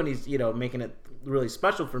he's doing. He's, making it really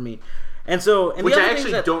special for me. And so, and Which the I other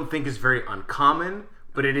thing actually don't think is very uncommon,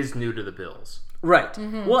 but it is new to the Bills. Right.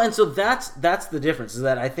 Well, and so that's the difference, is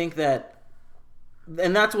that I think that,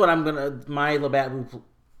 and that's what my Labatt Blue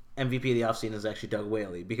MVP of the offseason is actually Doug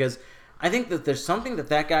Whaley, because I think that there's something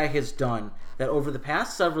that guy has done that over the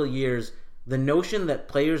past several years, the notion that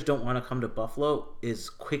players don't want to come to Buffalo is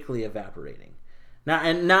quickly evaporating.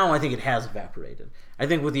 Now I think it has evaporated. I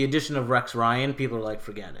think with the addition of Rex Ryan, people are like,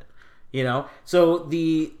 forget it. So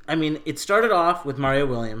it started off with Mario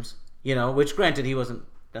Williams, which granted he wasn't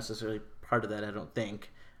necessarily part of that, I don't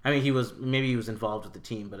think. I mean, he was involved with the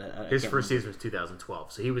team, but His first season was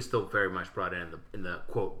 2012, so he was still very much brought in the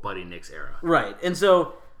quote Buddy Nix era. Right. And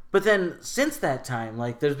so, but then since that time,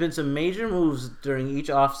 like there's been some major moves during each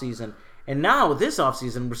offseason. And now this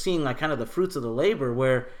offseason, we're seeing like kind of the fruits of the labor,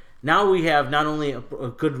 where now we have not only a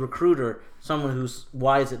good recruiter, someone who's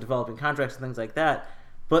wise at developing contracts and things like that,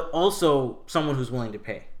 but also someone who's willing to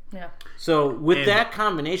pay. Yeah. So with that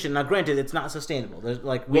combination, now granted, it's not sustainable. There's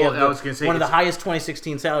like we Well, have I was gonna say, one of the it's- highest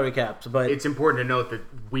 2016 salary caps, but It's important to note that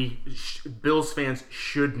Bills fans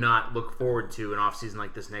should not look forward to an offseason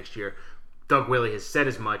like this next year. Doug Whaley has said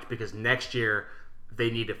as much, because next year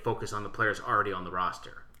they need to focus on the players already on the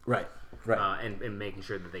roster. right. And making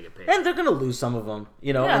sure that they get paid. And they're going to lose some of them,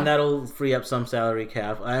 Yeah. and that'll free up some salary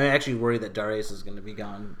cap. I'm actually worried that Darius is going to be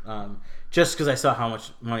gone, just because I saw how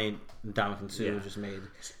much money Ndamukong Suh just made.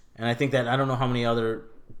 And I think that I don't know how many other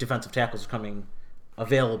defensive tackles are coming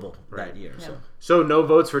available that year. Yeah. So no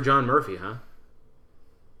votes for John Murphy, huh?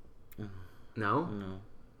 No?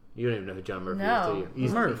 You don't even know who John Murphy No. is, do you?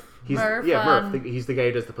 He's Murph. Murph, Murph. He's the guy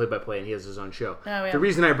who does the play-by-play, and he has his own show. Oh, yeah. The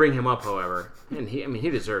reason I bring him up, however, and he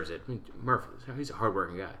deserves it. I mean, Murph, he's a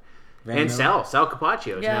hardworking guy. And Miller. Sal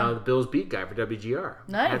Capaccio is Yeah. now the Bills beat guy for WGR.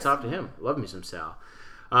 Nice. Hats off to him. Love me some Sal.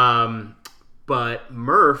 But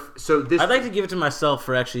Murph, so this... I'd like to give it to myself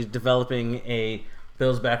for actually developing a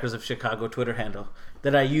Bills Backers of Chicago Twitter handle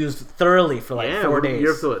that I used thoroughly for like 4 days.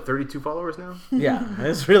 You're up to 32 followers now? Yeah,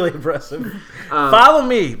 it's really impressive. Follow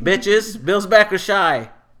me, bitches. Bills Backers Shy.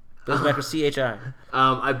 Bills Backers CHI.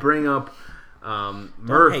 I bring up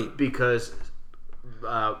Murph hate. because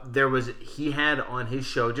he had on his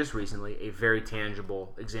show just recently a very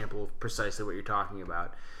tangible example of precisely what you're talking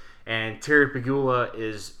about. And Terry Pegula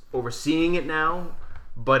is overseeing it now.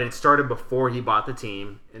 but it started before he bought the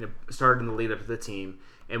team, and it started in the lead up to the team.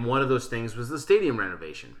 And one of those things was the stadium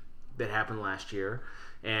renovation that happened last year,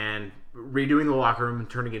 and redoing the locker room and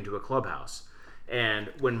turning it into a clubhouse. And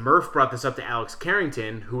when Murph brought this up to Alex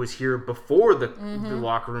Carrington, who was here before the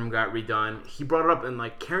locker room got redone, he brought it up, and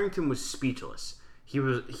like Carrington was speechless.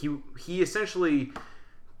 He essentially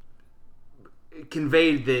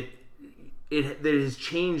conveyed that it has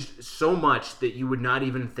changed so much that you would not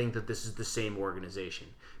even think that this is the same organization.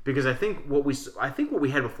 Because I think what we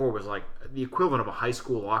had before was like the equivalent of a high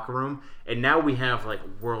school locker room, and now we have like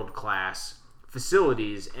world class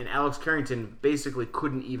facilities. And Alex Carrington basically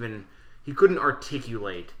couldn't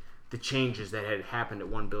articulate the changes that had happened at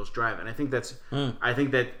One Bills Drive. And I think I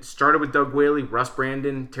think that started with Doug Whaley, Russ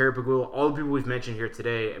Brandon, Terry Pagula, all the people we've mentioned here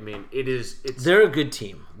today. I mean, they're a good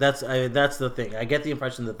team. That's the thing. I get the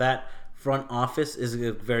impression that front office is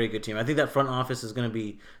a very good team. I think that front office is going to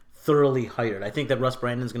be thoroughly hired. I think that Russ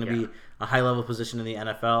Brandon's going to be a high level position in the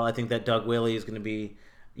NFL. I think that Doug Whaley is going to be,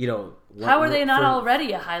 how are they not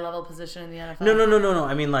already a high level position in the NFL? No.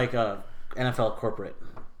 I mean like NFL corporate.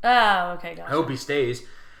 Oh, okay, gotcha. I hope he stays.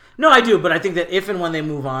 No, I do, but I think that if and when they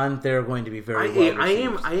move on, they're going to be very well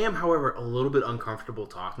received. I am, however, a little bit uncomfortable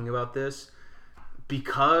talking about this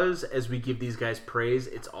because as we give these guys praise,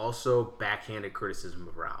 it's also backhanded criticism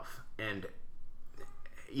of Ralph. And,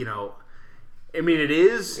 it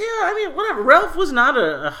is. Yeah, I mean, whatever. Ralph was not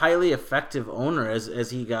a highly effective owner as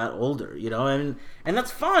he got older, and that's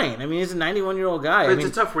fine. I mean, he's a 91-year-old guy. But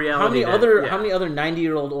it's a tough reality. How many other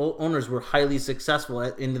 90-year-old owners were highly successful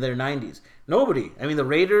into their 90s? Nobody. I mean, the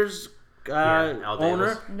Raiders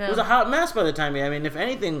owner was a hot mess by the time. I mean, if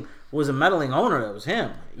anything was a meddling owner, it was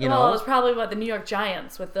him. It was probably the New York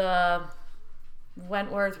Giants with the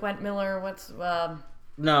Wentmiller.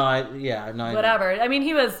 Whatever. I mean,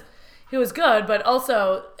 he was good, but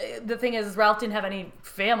also the thing is Ralph didn't have any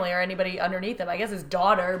family or anybody underneath him. I guess his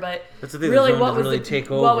daughter, but that's the thing, really, what was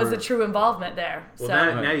the true involvement there? Well,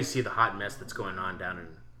 now you see the hot mess that's going on down in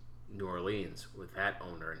New Orleans with that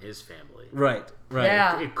owner and his family. Right.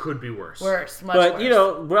 Yeah. It could be worse. Much worse.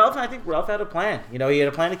 I think Ralph had a plan. He had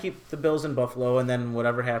a plan to keep the Bills in Buffalo, and then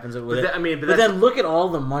whatever happens with it. But then look at all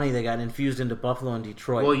the money they got infused into Buffalo and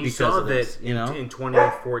Detroit. Well, you saw this, that in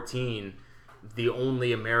 2014, the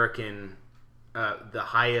only American, the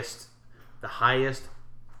highest,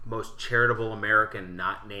 most charitable American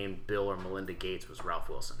not named Bill or Melinda Gates was Ralph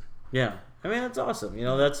Wilson. Yeah, I mean that's awesome.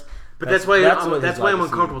 That's why I'm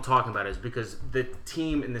uncomfortable talking about it, is because the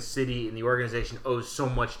team and the city and the organization owes so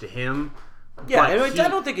much to him. Yeah, I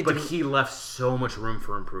don't think he left so much room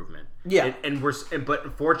for improvement. Yeah, but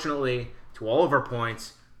unfortunately, to all of our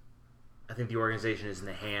points, I think the organization is in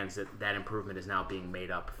the hands that improvement is now being made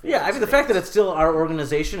up. Yeah, I mean the fact that it's still our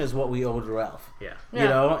organization is what we owe to Ralph. Yeah.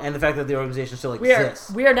 And the fact that the organization still exists.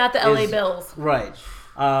 We are not the LA Bills. Right.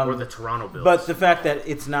 Or the Toronto Bills. But the fact that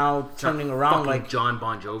it's now turning around like John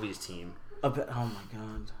Bon Jovi's team. Oh my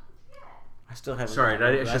god. I still haven't. Sorry,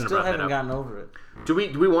 I still haven't gotten over it. Do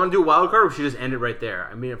we want to do a wild card, or should we just end it right there?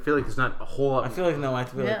 I mean, I feel like there's not a whole lot. I feel like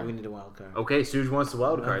we need a wild card. Okay, Suge wants the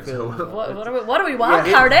wild card. So what are we wild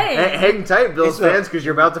carding? Hang tight, Bills fans, because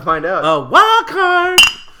you're about to find out. A wild card.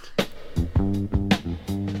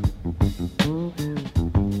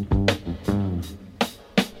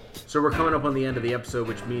 So we're coming up on the end of the episode,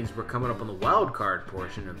 which means we're coming up on the wild card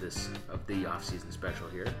portion of the off-season special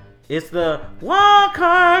here. It's the wild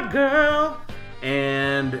card girl.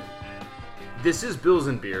 And this is Bills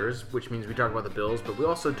and Beers, which means we talk about the Bills, but we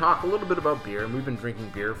also talk a little bit about beer, and we've been drinking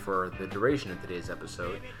beer for the duration of today's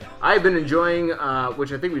episode. I've been enjoying,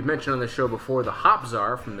 which I think we've mentioned on the show before, the Hop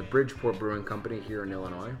Czar from the Bridgeport Brewing Company here in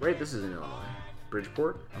Illinois. Right? This is in Illinois.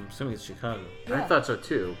 Bridgeport? I'm assuming it's Chicago. Yeah. I thought so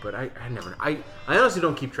too, but I honestly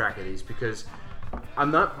don't keep track of these because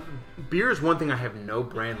I'm not. Beer is one thing I have no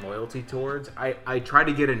brand loyalty towards. I try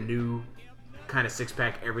to get a new kind of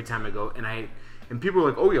 6-pack every time I go, and people are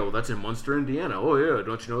like, "Oh yeah, well that's in Munster, Indiana. Oh yeah,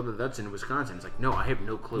 don't you know that that's in Wisconsin?" It's like, no, I have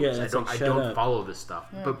no clue. Yeah, I don't follow this stuff,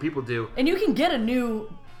 but people do. And you can get a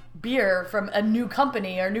new beer from a new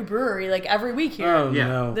company or new brewery like every week here. Oh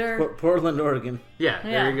no, Portland, Oregon. Yeah,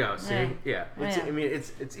 there you go. See, yeah. I mean,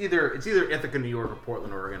 it's either Ithaca, New York, or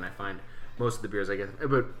Portland, Oregon. I find most of the beers I get.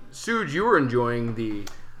 But Suge, you were enjoying the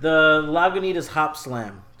Lagunitas Hop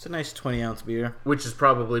Slam. It's a nice 20-ounce beer, which is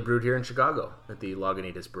probably brewed here in Chicago at the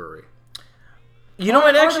Lagunitas Brewery. You know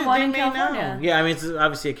what? Actually, the one they in may California. know. Yeah, I mean, it's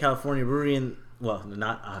obviously a California brewery, and well,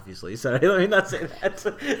 not obviously. Sorry, let me not say that.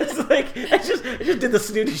 It's like I just did the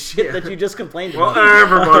snooty shit that you just complained about. Well,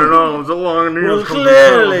 everybody knows the Lagunitas. Well,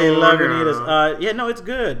 clearly Lagunitas. Yeah, no, it's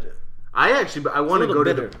good. I want to little go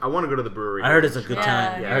bitter. I want to go to the brewery. I heard it's a good Yeah,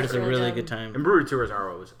 time. yeah, I heard it's it's a really really good. good time. And brewery tours are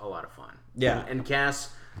always a lot of fun. Yeah. And Cass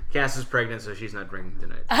is pregnant, so she's not drinking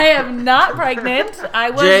tonight. I am not pregnant. I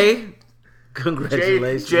was. Jay,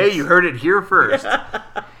 congratulations. Jay, you heard it here first.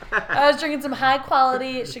 I was drinking some high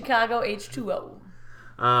quality Chicago H2O.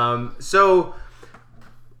 So,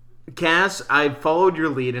 Cass, I've followed your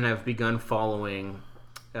lead and I've begun following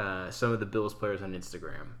some of the Bills players on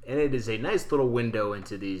Instagram, and it is a nice little window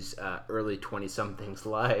into these early 20-somethings'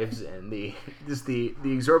 lives and the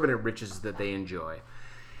exorbitant riches that they enjoy.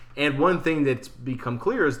 And one thing that's become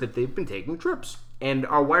clear is that they've been taking trips. And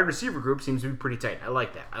our wide receiver group seems to be pretty tight. I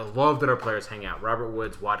like that. I love that our players hang out. Robert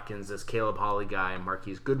Woods, Watkins, this Caleb Hawley guy, and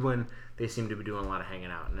Marquise Goodwin, they seem to be doing a lot of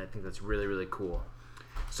hanging out. And I think that's really, really cool.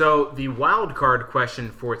 So the wild card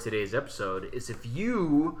question for today's episode is if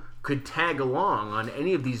you could tag along on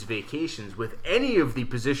any of these vacations with any of the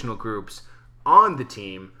positional groups on the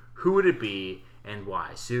team, who would it be and why?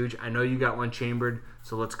 Suj, I know you got one chambered,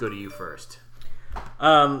 so let's go to you first.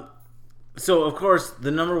 So of course the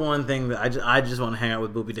number one thing that I just want to hang out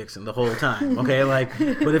with Boobie Dixon the whole time. Okay,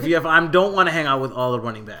 but if I don't want to hang out with all the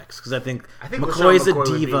running backs because I think McCoy's LaShawn McCoy a would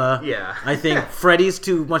be- diva. yeah. I think Freddie's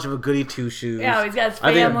too much of a goody two shoes. Yeah, he's got his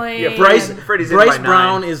I think- family. yeah, Bryce and- Freddie's in Bryce by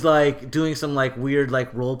Brown 9. is like doing some like weird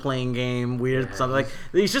like role playing game, something like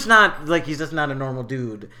he's just not a normal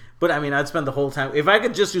dude. But I mean, I'd spend the whole time if I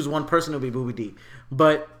could just use one person, it would be Boobie D.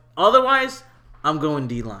 But otherwise, I'm going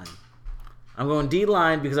D line. I'm going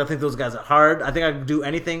D-line because I think those guys are hard. I think I can do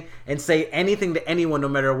anything and say anything to anyone no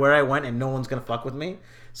matter where I went and no one's going to fuck with me.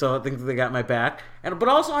 So I think they got my back. But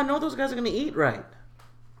also I know those guys are going to eat right.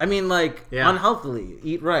 I mean, unhealthily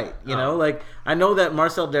eat right. You know? I know that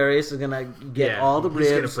Marcel Darius is going to get all the he's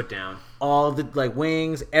going to ribs, put down. all the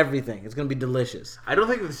wings, everything. It's going to be delicious. I don't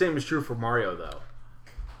think the same is true for Mario, though.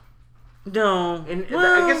 No. And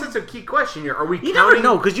Well, I guess that's a key question here. Are we you counting? never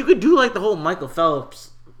know because you could do the whole Michael Phelps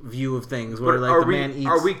view of things where But the man eats.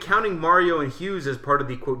 are we counting Mario and Hughes as part of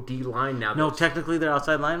the quote D line now? No, though? technically they're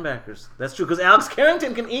outside linebackers. That's true because Alex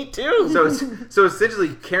Carrington can eat too. So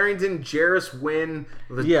essentially, Carrington, Jarris, Wynn,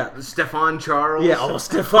 Stephon Charles. Yeah,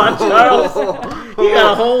 Stephon Charles. He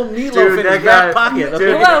got a whole meatloaf Dude, in that his back guy- pocket.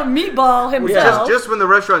 dude. Hello, Meatball himself. Just when the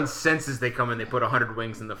restaurant senses they come in, they put 100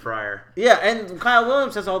 wings in the fryer. Yeah, and Kyle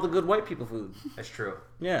Williams has all the good white people food. That's true.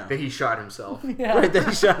 Yeah. That he shot himself. Yeah. Right, that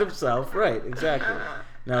he shot himself. Right, exactly.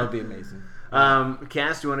 That would be amazing.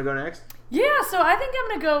 Cass, do you want to go next? Yeah, so I think I'm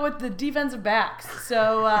going to go with the defensive backs.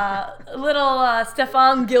 So, little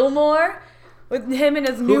Stephon Gilmore with him and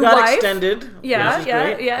his new Who got wife. extended. Yeah, which is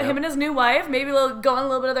great. yeah. Him and his new wife. Maybe go on a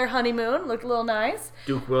little bit of their honeymoon. Look a little nice.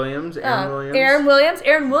 Duke Williams, Aaron Williams.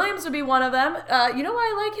 Aaron Williams would be one of them. You know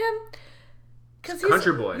why I like him? Because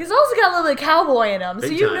Country boy. He's also got a little bit of cowboy in him. Big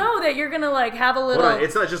so you time. know that you're going to have a Hold little... on,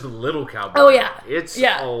 it's not just a little cowboy. Oh, yeah. It's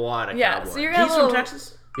Yeah. a lot of yeah, cowboy. so you're going He's to from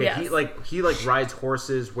Texas? Yeah, Yes. he rides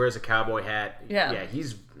horses, wears a cowboy hat. Yeah.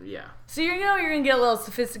 Yeah. So you're gonna get a little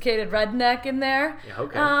sophisticated redneck in there. Yeah,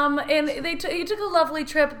 okay. And he took a lovely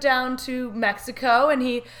trip down to Mexico, and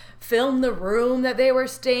he filmed the room that they were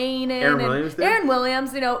staying in. Aaron and Williams did? Aaron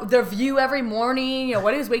Williams, their view every morning,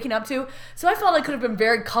 what he was waking up to. So I felt I could have been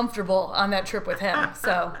very comfortable on that trip with him.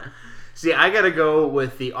 So See, I got to go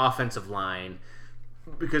with the offensive line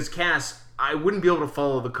because Cass, I wouldn't be able to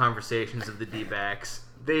follow the conversations of the D-backs.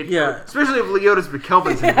 Especially if Leotis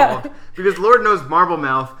McKelvin's involved, because Lord knows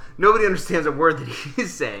Marblemouth, nobody understands a word that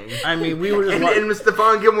he's saying. I mean, we were just... And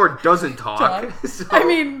Stephon Gilmore doesn't talk. So. I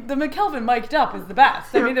mean, the McKelvin mic'd up is the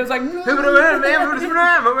best. I mean, it was like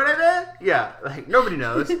yeah, nobody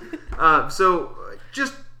knows. So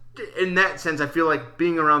just in that sense, I feel like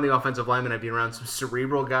being around the offensive lineman, I'd be around some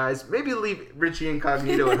cerebral guys. Maybe leave Richie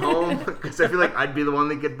Incognito at home because I feel like I'd be the one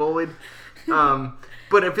that get bullied.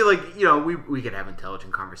 But I feel like, we could have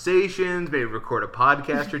intelligent conversations, maybe record a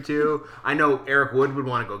podcast or two. I know Eric Wood would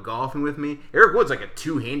want to go golfing with me. Eric Wood's like a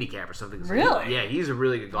 2 handicap or something. So Really? yeah, he's a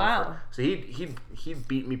really good golfer. Wow. So he'd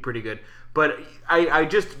beat me pretty good. But I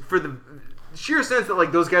just, for the sheer sense that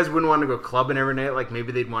those guys wouldn't want to go clubbing every night,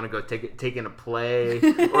 maybe they'd want to go take in a play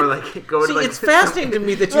or go See, to it's fascinating to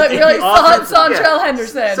me that you Look, think you're the like offensive... Sontrell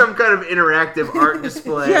Henderson. some kind of interactive art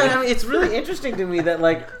display. Yeah, I mean, it's really interesting to me that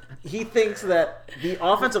he thinks that the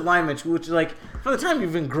offensive linemen, which from the time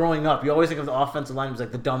you've been growing up, you always think of the offensive linemen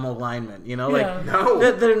as the dumb old linemen, Yeah. No.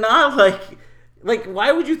 that they're not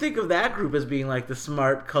why would you think of that group as being the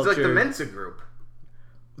smart culture? It's like the Mensa group.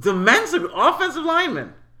 The Mensa offensive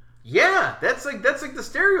linemen. Yeah, that's the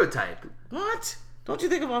stereotype. What? Don't you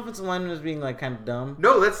think of offensive linemen as being kind of dumb?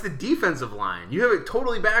 No, that's the defensive line. You have it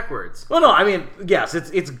totally backwards. Well, no, I mean, yes,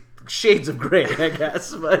 it's shades of gray, I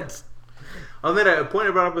guess, but Other than that, a point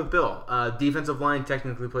I brought up with Bill. Defensive line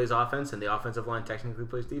technically plays offense, and the offensive line technically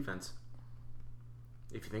plays defense.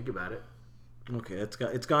 If you think about it. Okay,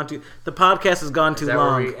 it's gone too. The podcast has gone too Is that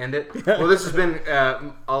long. where we end it? Well, this has been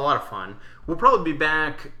a lot of fun. We'll probably be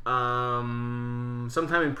back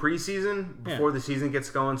sometime in preseason before the season gets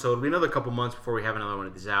going. So it'll be another couple months before we have another one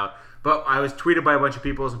of these out. But I was tweeted by a bunch of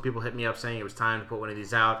people, and people hit me up saying it was time to put one of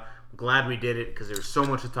these out. I'm glad we did it because there was so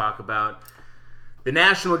much to talk about. The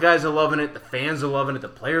national guys are loving it. The fans are loving it. The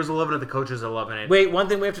players are loving it. The coaches are loving it. Wait, one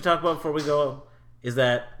thing we have to talk about before we go is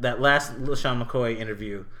that last LaShawn McCoy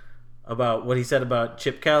interview about what he said about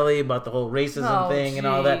Chip Kelly, about the whole racism thing and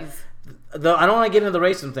all that. Though I don't want to get into the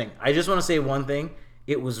racism thing. I just want to say one thing.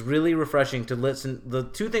 It was really refreshing to listen. The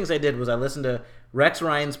two things I did was I listened to Rex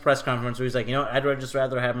Ryan's press conference where he's like, I'd just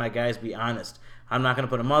rather have my guys be honest. I'm not going to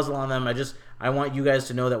put a muzzle on them. I want you guys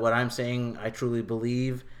to know that what I'm saying, I truly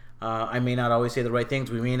believe. I may not always say the right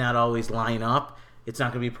things. We may not always line up. It's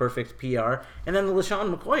not going to be perfect PR. And then the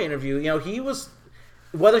LaShawn McCoy interview, he was,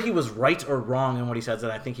 whether he was right or wrong in what he said,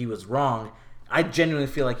 that I think he was wrong, I genuinely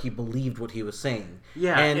feel like he believed what he was saying.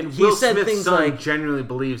 Yeah, and Will he said Smith's things son like, genuinely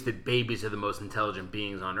believes that babies are the most intelligent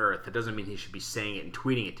beings on Earth. That doesn't mean he should be saying it and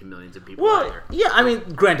tweeting it to millions of people well, either. yeah, I mean,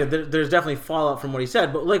 granted, there's definitely fallout from what he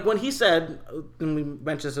said, but like when he said, and we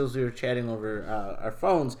mentioned this as we were chatting over our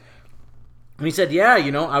phones, and he said,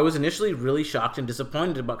 I was initially really shocked and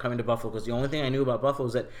disappointed about coming to Buffalo because the only thing I knew about Buffalo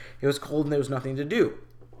was that it was cold and there was nothing to do.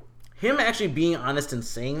 Him actually being honest and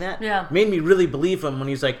saying that made me really believe him when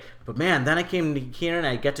he was like, but man, then I came to here and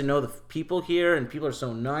I get to know the people here and people are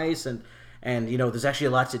so nice and there's actually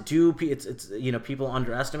a lot to do. It's people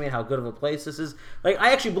underestimate how good of a place this is. Like,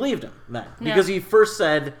 I actually believed him that because he first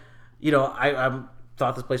said, I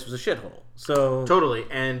thought this place was a shithole. So totally,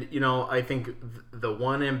 and I think the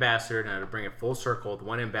one ambassador, now to bring it full circle, the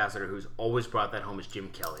one ambassador who's always brought that home is Jim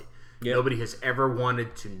Kelly. Yep. Nobody has ever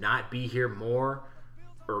wanted to not be here more,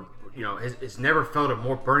 or has never felt a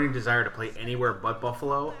more burning desire to play anywhere but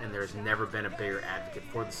Buffalo, and there's never been a bigger advocate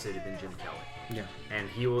for the city than Jim Kelly. Yeah, and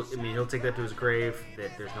he'll take that to his grave.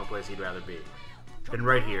 That there's no place he'd rather be than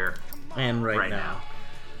right here and right now.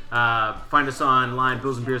 Find us online,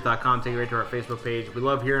 billsandbeers.com. Take you right to our Facebook page. We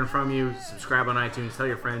love hearing from you. Subscribe on iTunes. Tell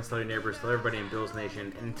your friends, tell your neighbors, tell everybody in Bills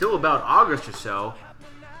Nation. And until about August or so,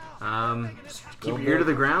 just keep your ear to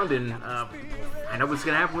the ground and find out what's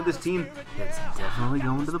going to happen with this team that's definitely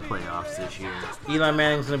going to the playoffs this year. Eli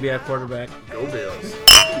Manning's going to be our quarterback. Go Bills.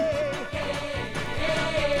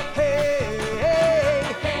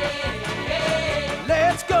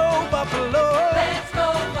 Let's go Buffalo. Let's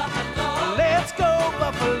go Buffalo. Let's go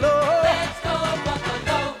Buffalo. Let's go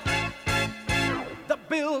Buffalo. The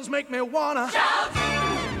Bills make me wanna Shout